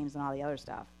computer games and all the other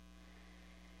stuff.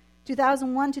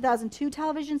 2001, 2002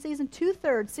 television season,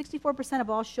 2/3, 64% of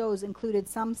all shows included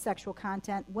some sexual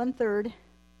content. 1/3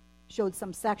 showed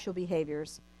some sexual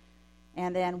behaviors.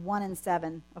 And then 1 in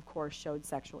 7, of course, showed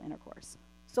sexual intercourse.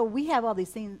 So we have all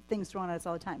these things thrown at us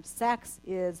all the time. Sex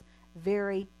is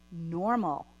very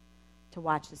normal to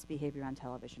watch this behavior on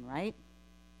television, right?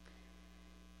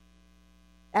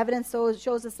 Evidence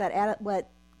shows us that what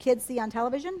kids see on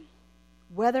television,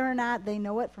 whether or not they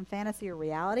know it from fantasy or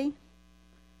reality,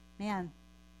 man,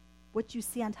 what you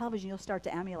see on television, you'll start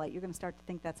to emulate. You're going to start to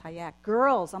think that's how you act.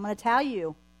 Girls, I'm going to tell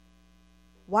you,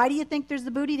 why do you think there's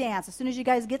the booty dance? As soon as you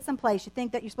guys get someplace, you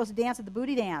think that you're supposed to dance at the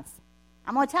booty dance.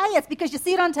 I'm going to tell you, it's because you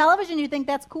see it on television, you think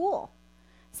that's cool.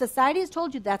 Society has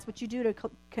told you that's what you do to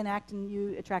connect and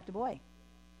you attract a boy.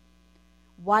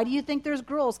 Why do you think there's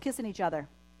girls kissing each other?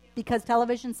 Because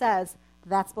television says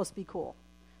that's supposed to be cool.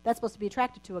 That's supposed to be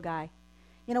attracted to a guy.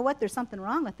 You know what? There's something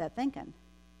wrong with that thinking.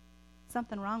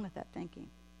 Something wrong with that thinking.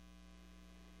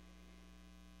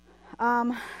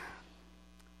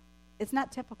 It's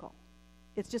not typical.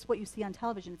 It's just what you see on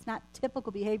television. It's not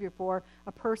typical behavior for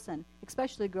a person,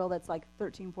 especially a girl that's like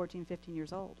 13, 14, 15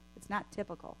 years old. It's not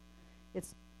typical.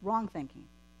 It's wrong thinking.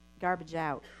 Garbage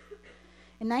out.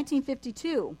 In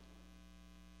 1952,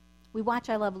 we watch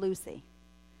I Love Lucy.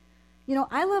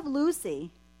 I Love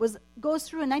Lucy goes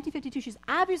through in 1952. She's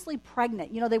obviously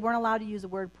pregnant. They weren't allowed to use the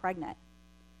word pregnant.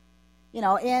 In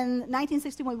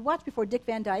 1961, we watched before Dick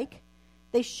Van Dyke.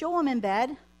 They show them in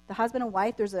bed, the husband and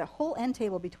wife. There's a whole end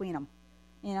table between them.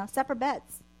 Separate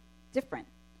beds. Different.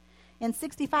 In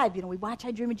 65, we watch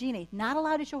I Dream of Jeannie. Not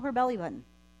allowed to show her belly button,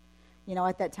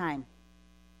 at that time.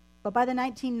 But by the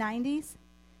 1990s,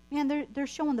 man, they're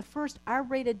showing the first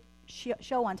R-rated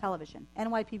show on television,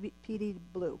 NYPD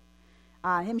Blue.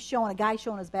 A guy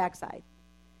showing his backside.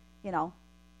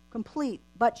 Complete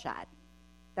butt shot.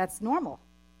 That's normal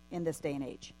in this day and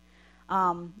age.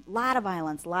 Lot of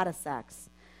violence, a lot of sex.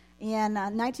 In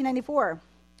 1994,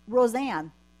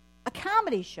 Roseanne, a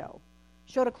comedy show,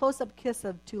 showed a close-up kiss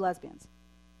of two lesbians.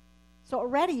 So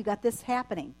already you got this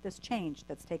happening, this change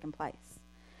that's taken place.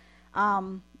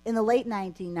 In the late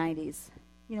 1990s,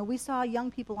 we saw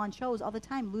young people on shows all the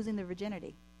time losing their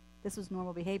virginity. This was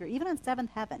normal behavior. Even on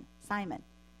Seventh Heaven, Simon,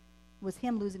 was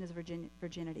him losing his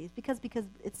virginity. It's because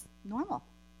it's normal,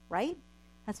 right?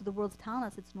 That's what the world's telling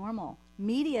us. It's normal.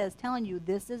 Media is telling you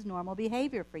this is normal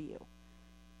behavior for you.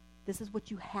 This is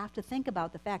what you have to think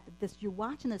about, the fact that you're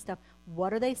watching this stuff.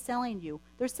 What are they selling you?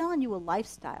 They're selling you a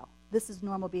lifestyle. This is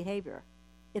normal behavior.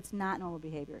 It's not normal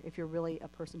behavior if you're really a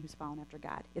person who's following after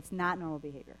God. It's not normal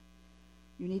behavior.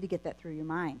 You need to get that through your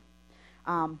mind.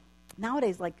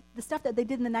 Nowadays, like the stuff that they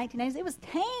did in the 1990s, it was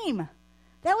tame.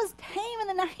 That was tame in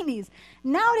the 90s.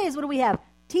 Nowadays, what do we have?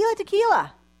 Tila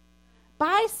Tequila.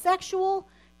 Bisexual,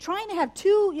 trying to have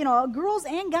two, girls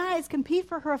and guys compete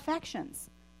for her affections.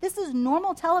 This is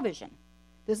normal television.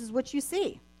 This is what you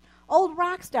see. Old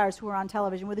rock stars who are on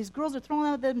television where these girls are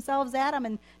throwing themselves at them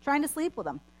and trying to sleep with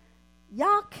them.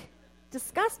 Yuck.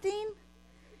 Disgusting.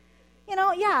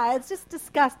 It's just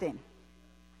disgusting.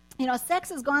 Sex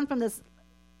has gone from this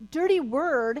dirty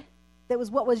word that was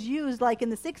what was used like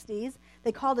in the 60s.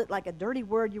 They called it like a dirty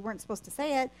word. You weren't supposed to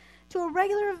say it. To a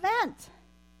regular event.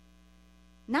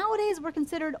 Nowadays, we're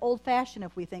considered old-fashioned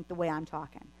if we think the way I'm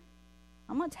talking.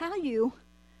 I'm going to tell you,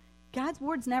 God's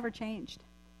word's never changed.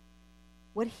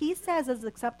 What he says is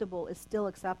acceptable is still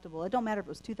acceptable. It don't matter if it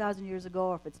was 2,000 years ago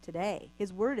or if it's today.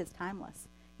 His word is timeless.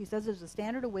 He says there's a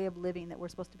standard, a way of living that we're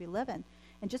supposed to be living.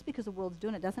 And just because the world's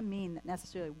doing it doesn't mean that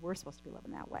necessarily we're supposed to be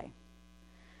living that way.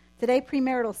 Today,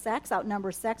 premarital sex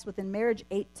outnumbers sex within marriage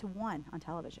 8-1 on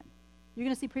television. You're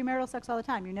going to see premarital sex all the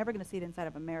time. You're never going to see it inside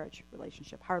of a marriage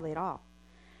relationship, hardly at all.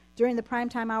 During the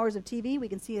primetime hours of TV, we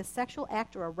can see a sexual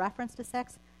act or a reference to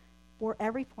sex for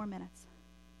every 4 minutes.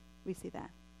 We see that.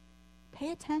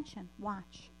 Pay attention.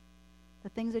 Watch the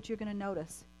things that you're going to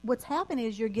notice. What's happening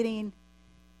is you're getting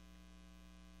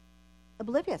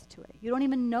oblivious to it. You don't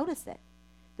even notice it.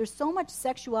 There's so much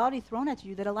sexuality thrown at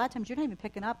you that a lot of times you're not even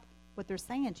picking up what they're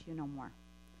saying to you no more.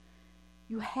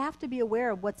 You have to be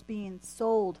aware of what's being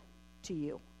sold to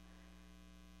you.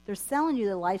 They're selling you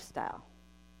the lifestyle.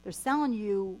 They're selling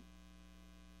you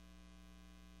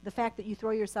the fact that you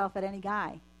throw yourself at any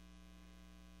guy.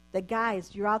 That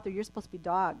guys, you're out there, you're supposed to be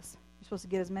dogs. You're supposed to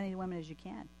get as many women as you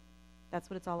can. That's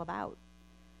what it's all about.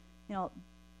 You know,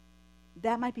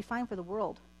 that might be fine for the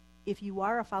world. If you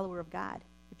are a follower of God,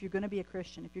 if you're going to be a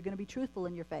Christian, if you're going to be truthful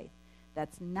in your faith,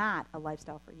 that's not a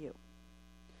lifestyle for you.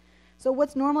 So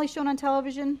what's normally shown on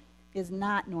television is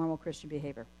not normal Christian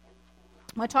behavior.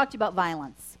 I want to talk to you about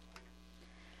violence.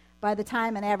 By the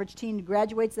time an average teen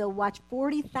graduates, they'll watch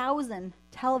 40,000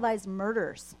 televised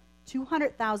murders,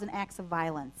 200,000 acts of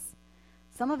violence.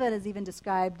 Some of it is even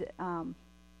described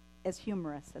as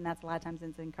humorous, and that's a lot of times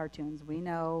it's in cartoons. We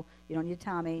know, you don't need to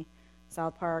tell me,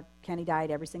 South Park, Kenny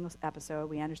died every single episode.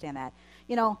 We understand that.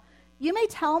 You know, you may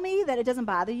tell me that it doesn't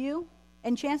bother you,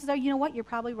 and chances are, you know what, you're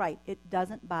probably right. It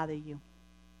doesn't bother you.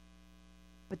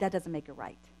 But that doesn't make it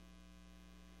right.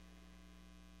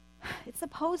 It's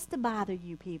supposed to bother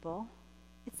you, people.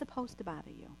 It's supposed to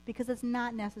bother you because it's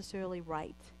not necessarily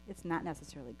right. It's not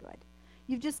necessarily good.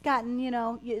 You've just gotten, you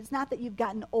know, it's not that you've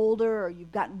gotten older or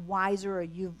you've gotten wiser or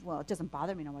well, it doesn't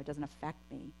bother me no more. It doesn't affect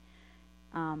me.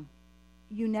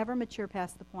 You never mature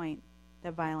past the point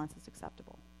that violence is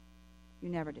acceptable. You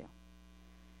never do.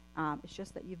 It's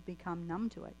just that you've become numb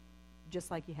to it,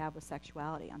 just like you have with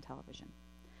sexuality on television.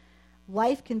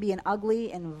 Life can be an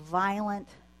ugly and violent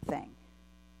thing.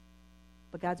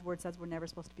 But God's word says we're never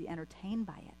supposed to be entertained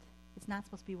by it. It's not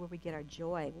supposed to be where we get our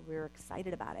joy, where we're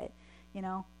excited about it. You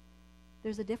know,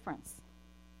 there's a difference.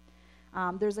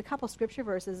 There's a couple scripture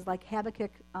verses, like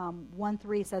Habakkuk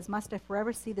 1:3 says, "Must I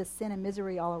forever see this sin and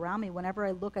misery all around me? Whenever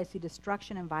I look, I see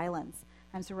destruction and violence.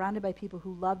 I'm surrounded by people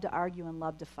who love to argue and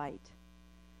love to fight."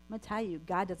 I'm going to tell you,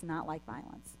 God does not like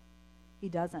violence. He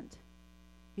doesn't.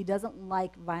 He doesn't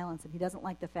like violence, and he doesn't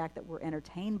like the fact that we're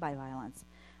entertained by violence.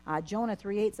 Jonah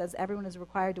 3:8 says, "Everyone is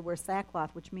required to wear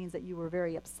sackcloth," which means that you were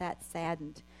very upset,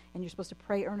 saddened, and you're supposed to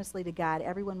pray earnestly to God.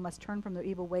 Everyone must turn from their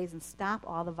evil ways and stop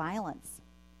all the violence.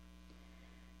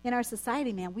 In our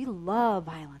society, man, we love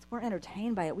violence. We're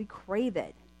entertained by it. We crave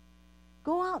it.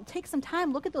 Go out and take some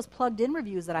time. Look at those plugged-in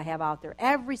reviews that I have out there.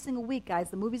 Every single week, guys,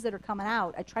 the movies that are coming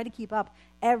out, I try to keep up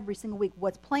every single week.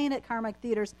 What's playing at Carmack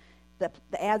Theaters, the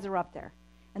ads are up there.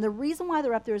 And the reason why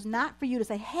they're up there is not for you to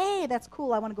say, hey, that's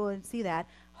cool, I want to go and see that.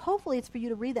 Hopefully it's for you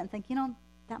to read that and think, you know,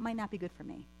 that might not be good for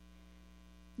me.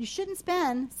 You shouldn't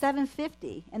spend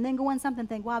 $7.50 and then go on something and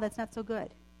think, wow, that's not so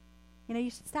good. You know, you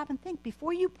should stop and think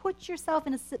before you put yourself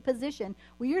in a position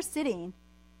where you're sitting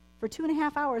for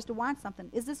 2.5 hours to watch something.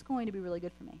 Is this going to be really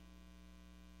good for me?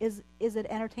 Is it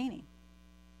entertaining?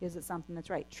 Is it something that's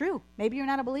right? True. Maybe you're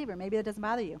not a believer. Maybe that doesn't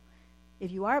bother you.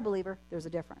 If you are a believer, there's a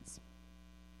difference.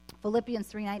 Philippians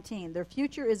 3:19, "Their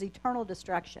future is eternal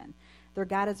destruction. Their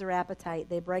God is their appetite.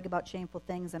 They brag about shameful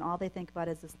things, and all they think about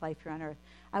is this life here on earth."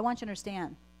 I want you to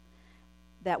understand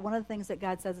that one of the things that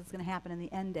God says is going to happen in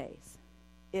the end days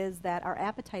is that our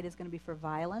appetite is going to be for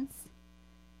violence.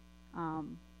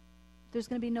 There's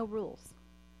going to be no rules.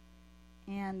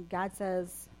 And God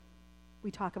says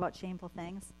we talk about shameful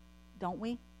things, don't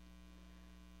we?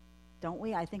 Don't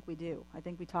we? I think we do. I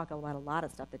think we talk about a lot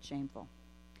of stuff that's shameful.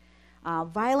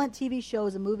 Violent TV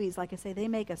shows and movies, like I say, they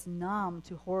make us numb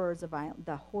to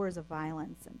the horrors of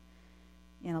violence.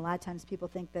 And a lot of times people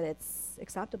think that it's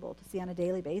acceptable to see on a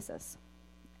daily basis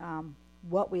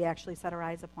what we actually set our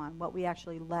eyes upon, what we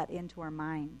actually let into our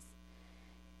minds,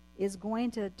 is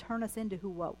going to turn us into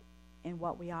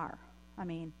what we are. I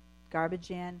mean,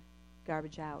 garbage in,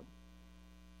 garbage out.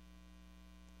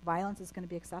 Violence is going to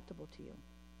be acceptable to you.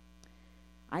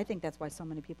 I think that's why so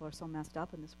many people are so messed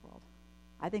up in this world.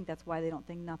 I think that's why they don't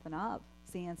think nothing of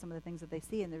seeing some of the things that they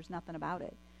see, and there's nothing about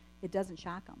it. It doesn't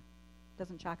shock them. It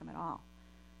doesn't shock them at all.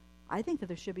 I think that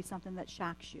there should be something that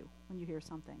shocks you when you hear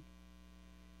something.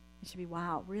 It should be,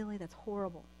 wow, really? That's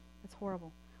horrible. That's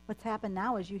horrible. What's happened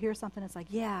now is you hear something, it's like,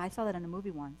 yeah, I saw that in a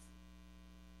movie once.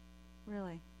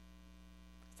 Really?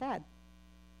 Sad.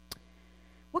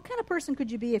 What kind of person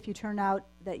could you be if you turned out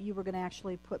that you were going to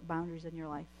actually put boundaries in your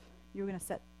life? You were going to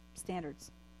set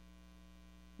standards.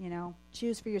 You know,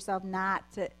 choose for yourself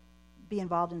not to be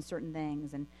involved in certain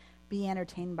things and be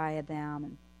entertained by them.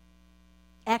 And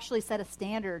actually set a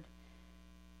standard.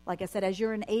 Like I said, as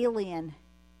you're an alien,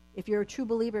 if you're a true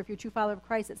believer, if you're a true follower of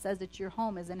Christ, it says that your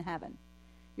home is in heaven.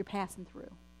 You're passing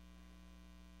through.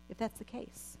 If that's the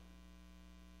case,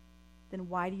 then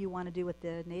why do you want to do what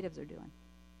the natives are doing?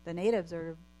 The natives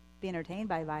are being entertained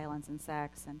by violence and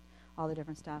sex and all the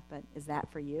different stuff, but is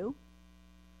that for you?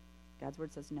 God's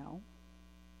word says no.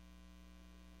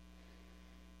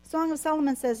 Song of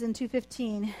Solomon says in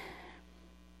 2:15,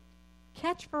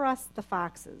 catch for us the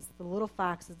foxes, the little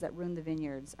foxes that ruin the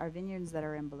vineyards, our vineyards that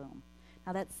are in bloom.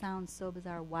 Now that sounds so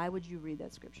bizarre. Why would you read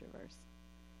that scripture verse?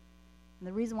 And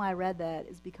the reason why I read that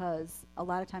is because a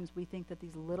lot of times we think that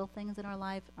these little things in our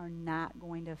life are not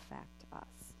going to affect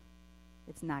us.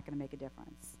 It's not going to make a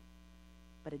difference.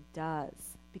 But it does.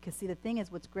 Because, see, the thing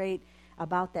is, what's great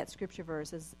about that scripture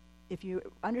verse is if you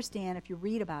understand, if you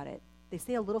read about it, they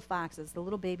say a little foxes, the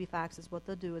little baby foxes, what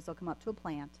they'll do is they'll come up to a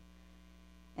plant,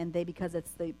 and because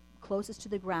it's the closest to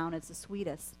the ground, it's the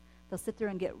sweetest, they'll sit there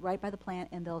and get right by the plant,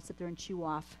 and they'll sit there and chew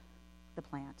off the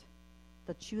plant.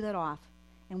 They'll chew that off.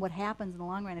 And what happens in the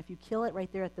long run, if you kill it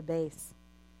right there at the base,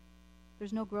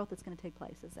 there's no growth that's going to take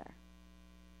place, is there?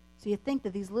 So you think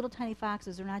that these little tiny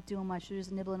foxes are not doing much, they're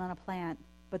just nibbling on a plant,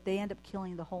 but they end up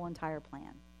killing the whole entire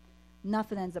plant.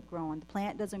 Nothing ends up growing. The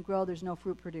plant doesn't grow, there's no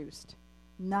fruit produced.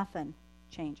 Nothing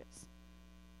changes.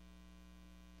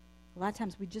 A lot of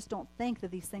times we just don't think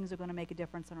that these things are going to make a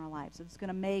difference in our lives. It's going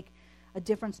to make a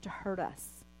difference to hurt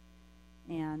us.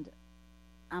 And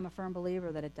I'm a firm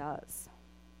believer that it does.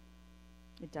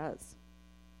 It does.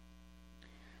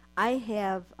 I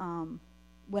have,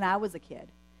 when I was a kid,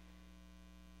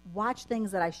 watched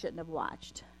things that I shouldn't have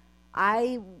watched.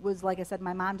 I was, like I said,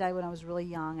 my mom died when I was really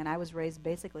young, and I was raised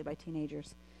basically by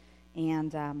teenagers.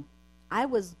 And I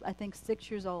was, I think,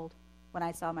 6 years old when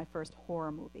I saw my first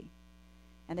horror movie.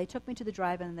 And they took me to the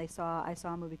drive-in, and I saw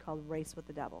a movie called Race with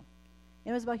the Devil.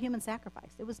 It was about human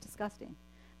sacrifice. It was disgusting.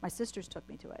 My sisters took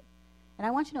me to it. And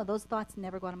I want you to know, those thoughts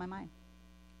never go out of my mind.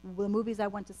 The movies I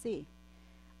went to see.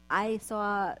 I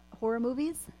saw horror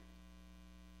movies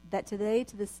that today,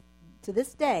 to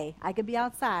this day, I could be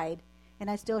outside and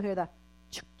I still hear the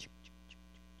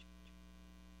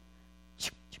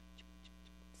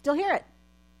still hear it.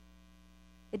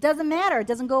 It doesn't matter. It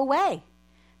doesn't go away.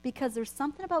 Because there's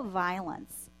something about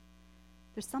violence.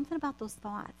 There's something about those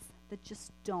thoughts that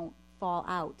just don't fall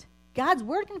out. God's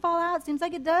word can fall out. Seems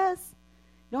like it does.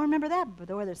 You don't remember that, but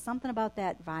there's something about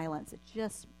that violence. It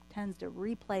just tends to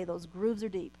replay. Those grooves are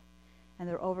deep, and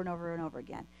they're over and over and over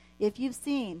again. If you've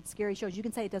seen scary shows, you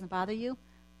can say it doesn't bother you.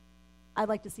 I'd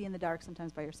like to see in the dark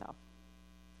sometimes by yourself.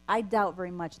 I doubt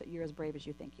very much that you're as brave as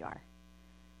you think you are.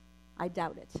 I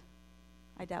doubt it.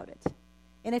 I doubt it.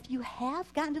 And if you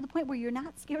have gotten to the point where you're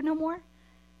not scared no more,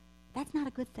 that's not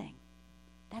a good thing.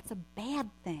 That's a bad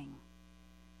thing.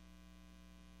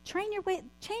 Change your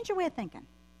way of thinking.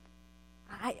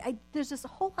 There's this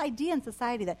whole idea in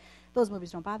society that those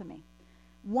movies don't bother me.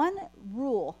 One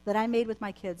rule that I made with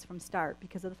my kids from start,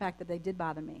 because of the fact that they did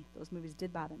bother me, those movies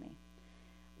did bother me,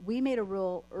 we made a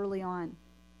rule early on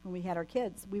when we had our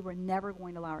kids, we were never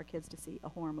going to allow our kids to see a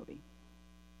horror movie.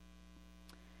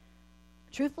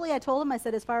 Truthfully, I told them, I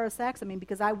said, as far as sex,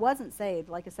 because I wasn't saved,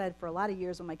 like I said, for a lot of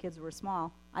years when my kids were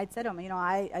small, I'd said to them,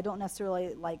 I don't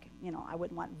necessarily I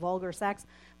wouldn't want vulgar sex,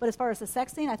 but as far as the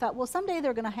sex scene, I thought, well, someday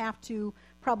they're going to have to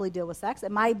probably deal with sex.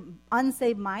 In my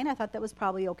unsaved mind, I thought that was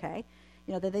probably okay,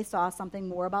 that they saw something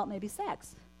more about maybe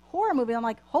sex. Horror movie, I'm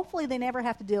like, hopefully they never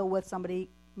have to deal with somebody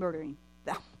murdering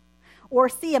them or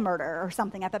see a murder or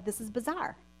something. I thought, this is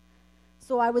bizarre.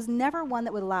 So I was never one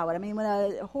that would allow it. When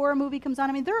a horror movie comes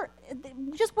on,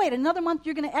 just wait another month.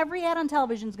 Every ad on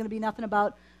television is going to be nothing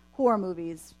about horror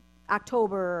movies.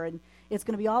 October, and it's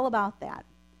going to be all about that.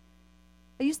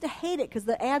 I used to hate it because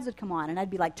the ads would come on, and I'd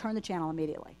be like, turn the channel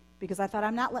immediately, because I thought,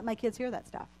 I'm not letting my kids hear that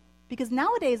stuff. Because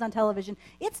nowadays on television,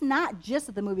 it's not just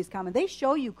that the movie's coming. They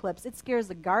show you clips. It scares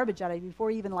the garbage out of you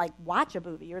before you even watch a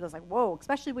movie. You're just like, whoa,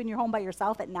 especially when you're home by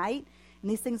yourself at night, and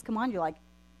these things come on, you're like,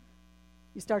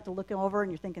 you start to look over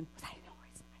and you're thinking, was that a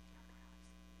noise?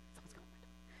 Someone's going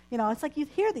to my door. It's like you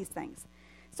hear these things.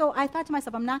 So I thought to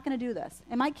myself, I'm not going to do this.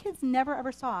 And my kids never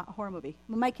ever saw a horror movie.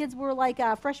 When my kids were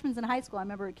freshmen in high school, I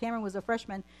remember Cameron was a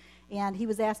freshman, and he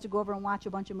was asked to go over and watch a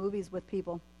bunch of movies with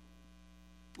people.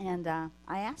 And I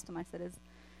asked him, I said,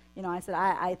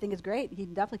 I think it's great. He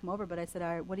can definitely come over, but I said, all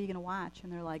right, what are you going to watch?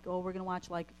 And they're like, oh, we're going to watch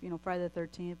Friday the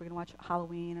 13th. We're going to watch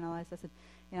Halloween and all that. So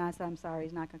I said, I'm sorry,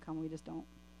 he's not going to come. We just don't.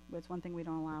 It's one thing we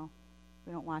don't allow.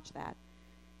 We don't watch that.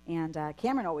 And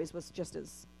Cameron always was just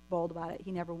as bold about it.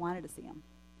 He never wanted to see him.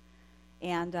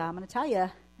 And I'm going to tell you,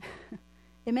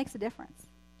 it makes a difference.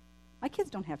 My kids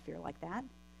don't have fear like that.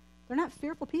 They're not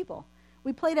fearful people.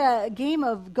 We played a game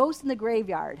of Ghost in the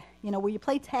Graveyard, where you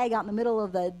play tag out in the middle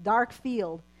of the dark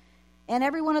field. And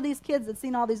every one of these kids that's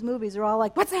seen all these movies are all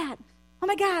like, what's that? Oh,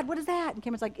 my God, what is that? And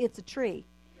Cameron's like, it's a tree.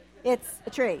 It's a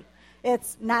tree.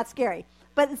 It's not scary.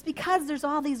 But it's because there's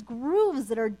all these grooves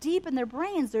that are deep in their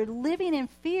brains. They're living in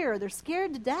fear. They're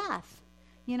scared to death,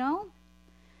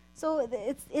 So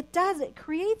it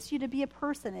creates you to be a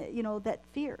person, that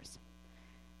fears.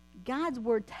 God's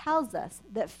word tells us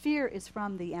that fear is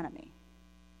from the enemy.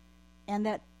 And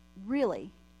that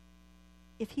really,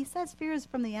 if he says fear is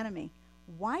from the enemy,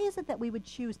 why is it that we would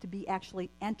choose to be actually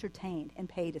entertained and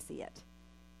pay to see it?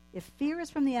 If fear is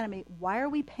from the enemy, why are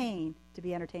we paying to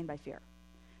be entertained by fear?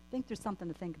 I think there's something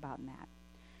to think about in that.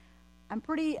 I'm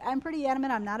pretty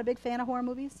adamant. I'm not a big fan of horror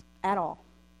movies at all.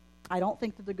 I don't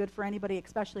think that they're good for anybody,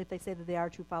 especially if they say that they are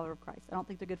a true follower of Christ. I don't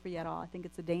think they're good for you at all. I think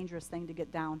it's a dangerous thing to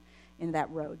get down into that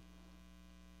road.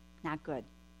 Not good.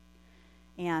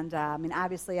 And,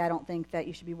 obviously, I don't think that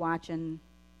you should be watching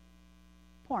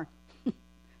porn,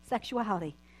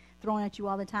 sexuality, thrown at you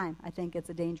all the time. I think it's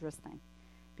a dangerous thing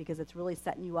because it's really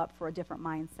setting you up for a different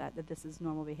mindset that this is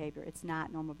normal behavior. It's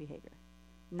not normal behavior.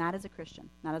 Not as a Christian,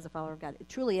 not as a follower of God. It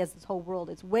truly is this whole world.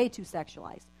 It's way too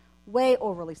sexualized, way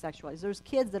overly sexualized. There's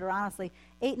kids that are honestly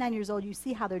 8, 9 years old. You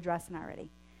see how they're dressing already.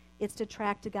 It's to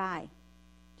attract a guy.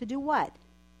 To do what?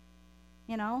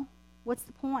 What's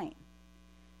the point?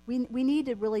 We need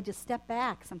to really just step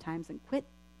back sometimes and quit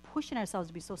pushing ourselves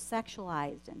to be so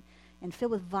sexualized and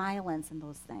filled with violence and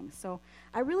those things. So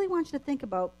I really want you to think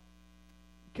about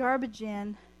garbage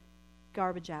in,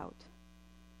 garbage out.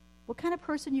 What kind of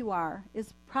person you are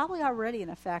is probably already an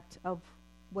effect of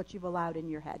what you've allowed in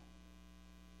your head.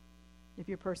 If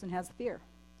your person has fear,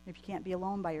 if you can't be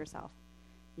alone by yourself,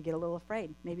 you get a little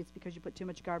afraid. Maybe it's because you put too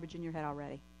much garbage in your head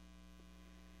already.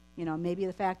 Maybe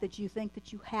the fact that you think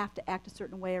that you have to act a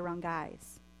certain way around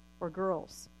guys or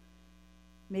girls.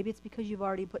 Maybe it's because you've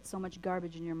already put so much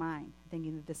garbage in your mind,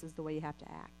 thinking that this is the way you have to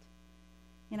act.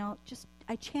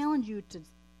 I challenge you to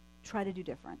try to do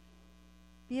different.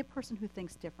 Be a person who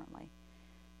thinks differently.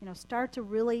 Start to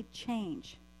really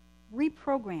change.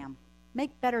 Reprogram.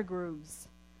 Make better grooves.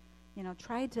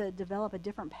 Try to develop a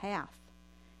different path.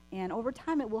 And over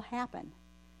time it will happen.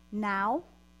 Now,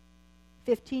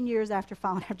 15 years after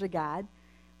following after God,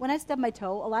 when I stub my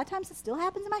toe, a lot of times it still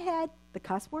happens in my head. The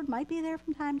cuss word might be there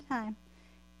from time to time.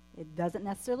 It doesn't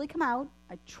necessarily come out.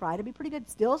 I try to be pretty good.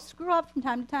 Still screw up from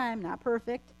time to time. Not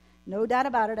perfect. No doubt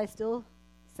about it. I still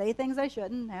say things I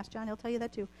shouldn't. Ask John. He'll tell you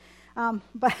that too.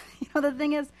 But the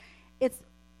thing is,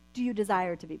 do you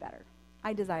desire to be better?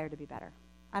 I desire to be better.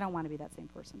 I don't want to be that same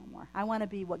person no more. I want to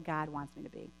be what God wants me to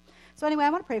be. So anyway, I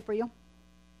want to pray for you.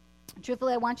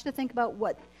 Truthfully, I want you to think about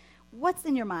what's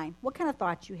in your mind, what kind of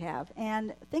thoughts you have,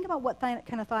 and think about what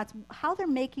kind of thoughts, how they're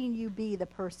making you be the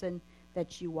person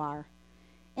that you are.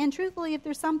 And truthfully, if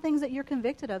there's some things that you're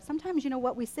convicted of, sometimes,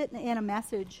 we sit in a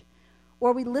message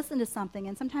or we listen to something,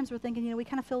 and sometimes we're thinking, we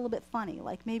kind of feel a little bit funny,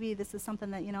 like maybe this is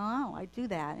something that, I do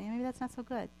that, and maybe that's not so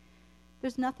good.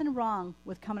 There's nothing wrong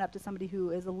with coming up to somebody who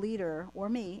is a leader or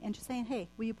me and just saying, hey,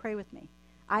 will you pray with me?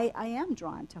 I am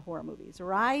drawn to horror movies,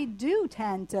 or I do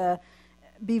tend to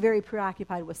be very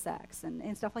preoccupied with sex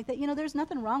and stuff like that. There's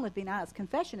nothing wrong with being honest.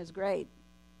 Confession is great.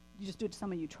 You just do it to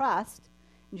someone you trust,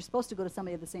 and you're supposed to go to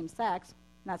somebody of the same sex,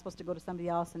 not supposed to go to somebody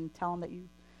else and tell them that you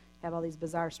have all these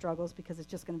bizarre struggles, because it's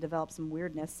just going to develop some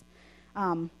weirdness.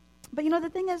 But the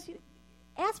thing is,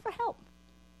 ask for help.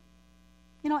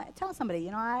 Tell somebody,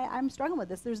 I'm struggling with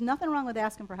this. There's nothing wrong with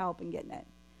asking for help and getting it,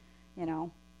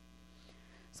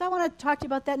 So I want to talk to you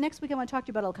about that. Next week I want to talk to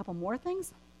you about a couple more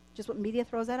things, just what media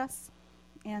throws at us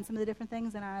and some of the different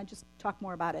things, and I just talk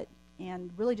more about it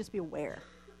and really just be aware.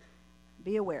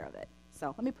 Be aware of it.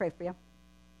 So let me pray for you.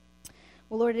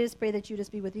 Well, Lord, I just pray that you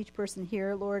just be with each person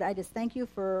here. Lord, I just thank you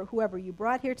for whoever you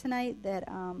brought here tonight, that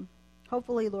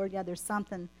hopefully, Lord, there's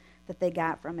something that they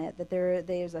got from it, that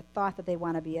there's a thought that they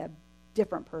want to be a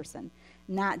different person,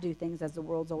 not do things as the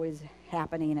world's always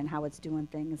happening and how it's doing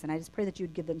things. And I just pray that you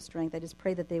would give them strength. I just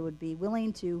pray that they would be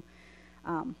willing to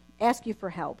ask you for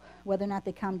help. Whether or not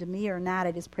they come to me or not,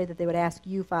 I just pray that they would ask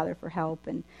you, Father, for help,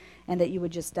 and that you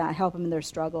would just help them in their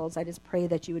struggles. I just pray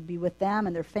that you would be with them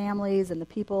and their families and the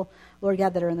people, Lord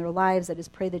God, that are in their lives. I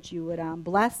just pray that you would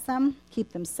bless them,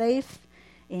 keep them safe,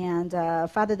 and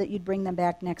Father, that you'd bring them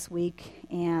back next week,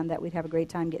 and that we'd have a great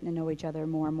time getting to know each other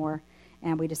more and more.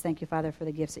 And we just thank you, Father, for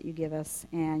the gifts that you give us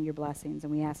and your blessings,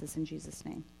 and we ask this in Jesus'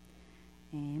 name.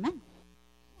 Amen.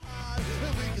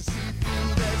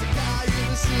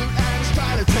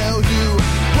 Trying to tell you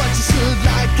what you should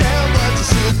like and what you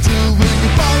should do when you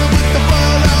fall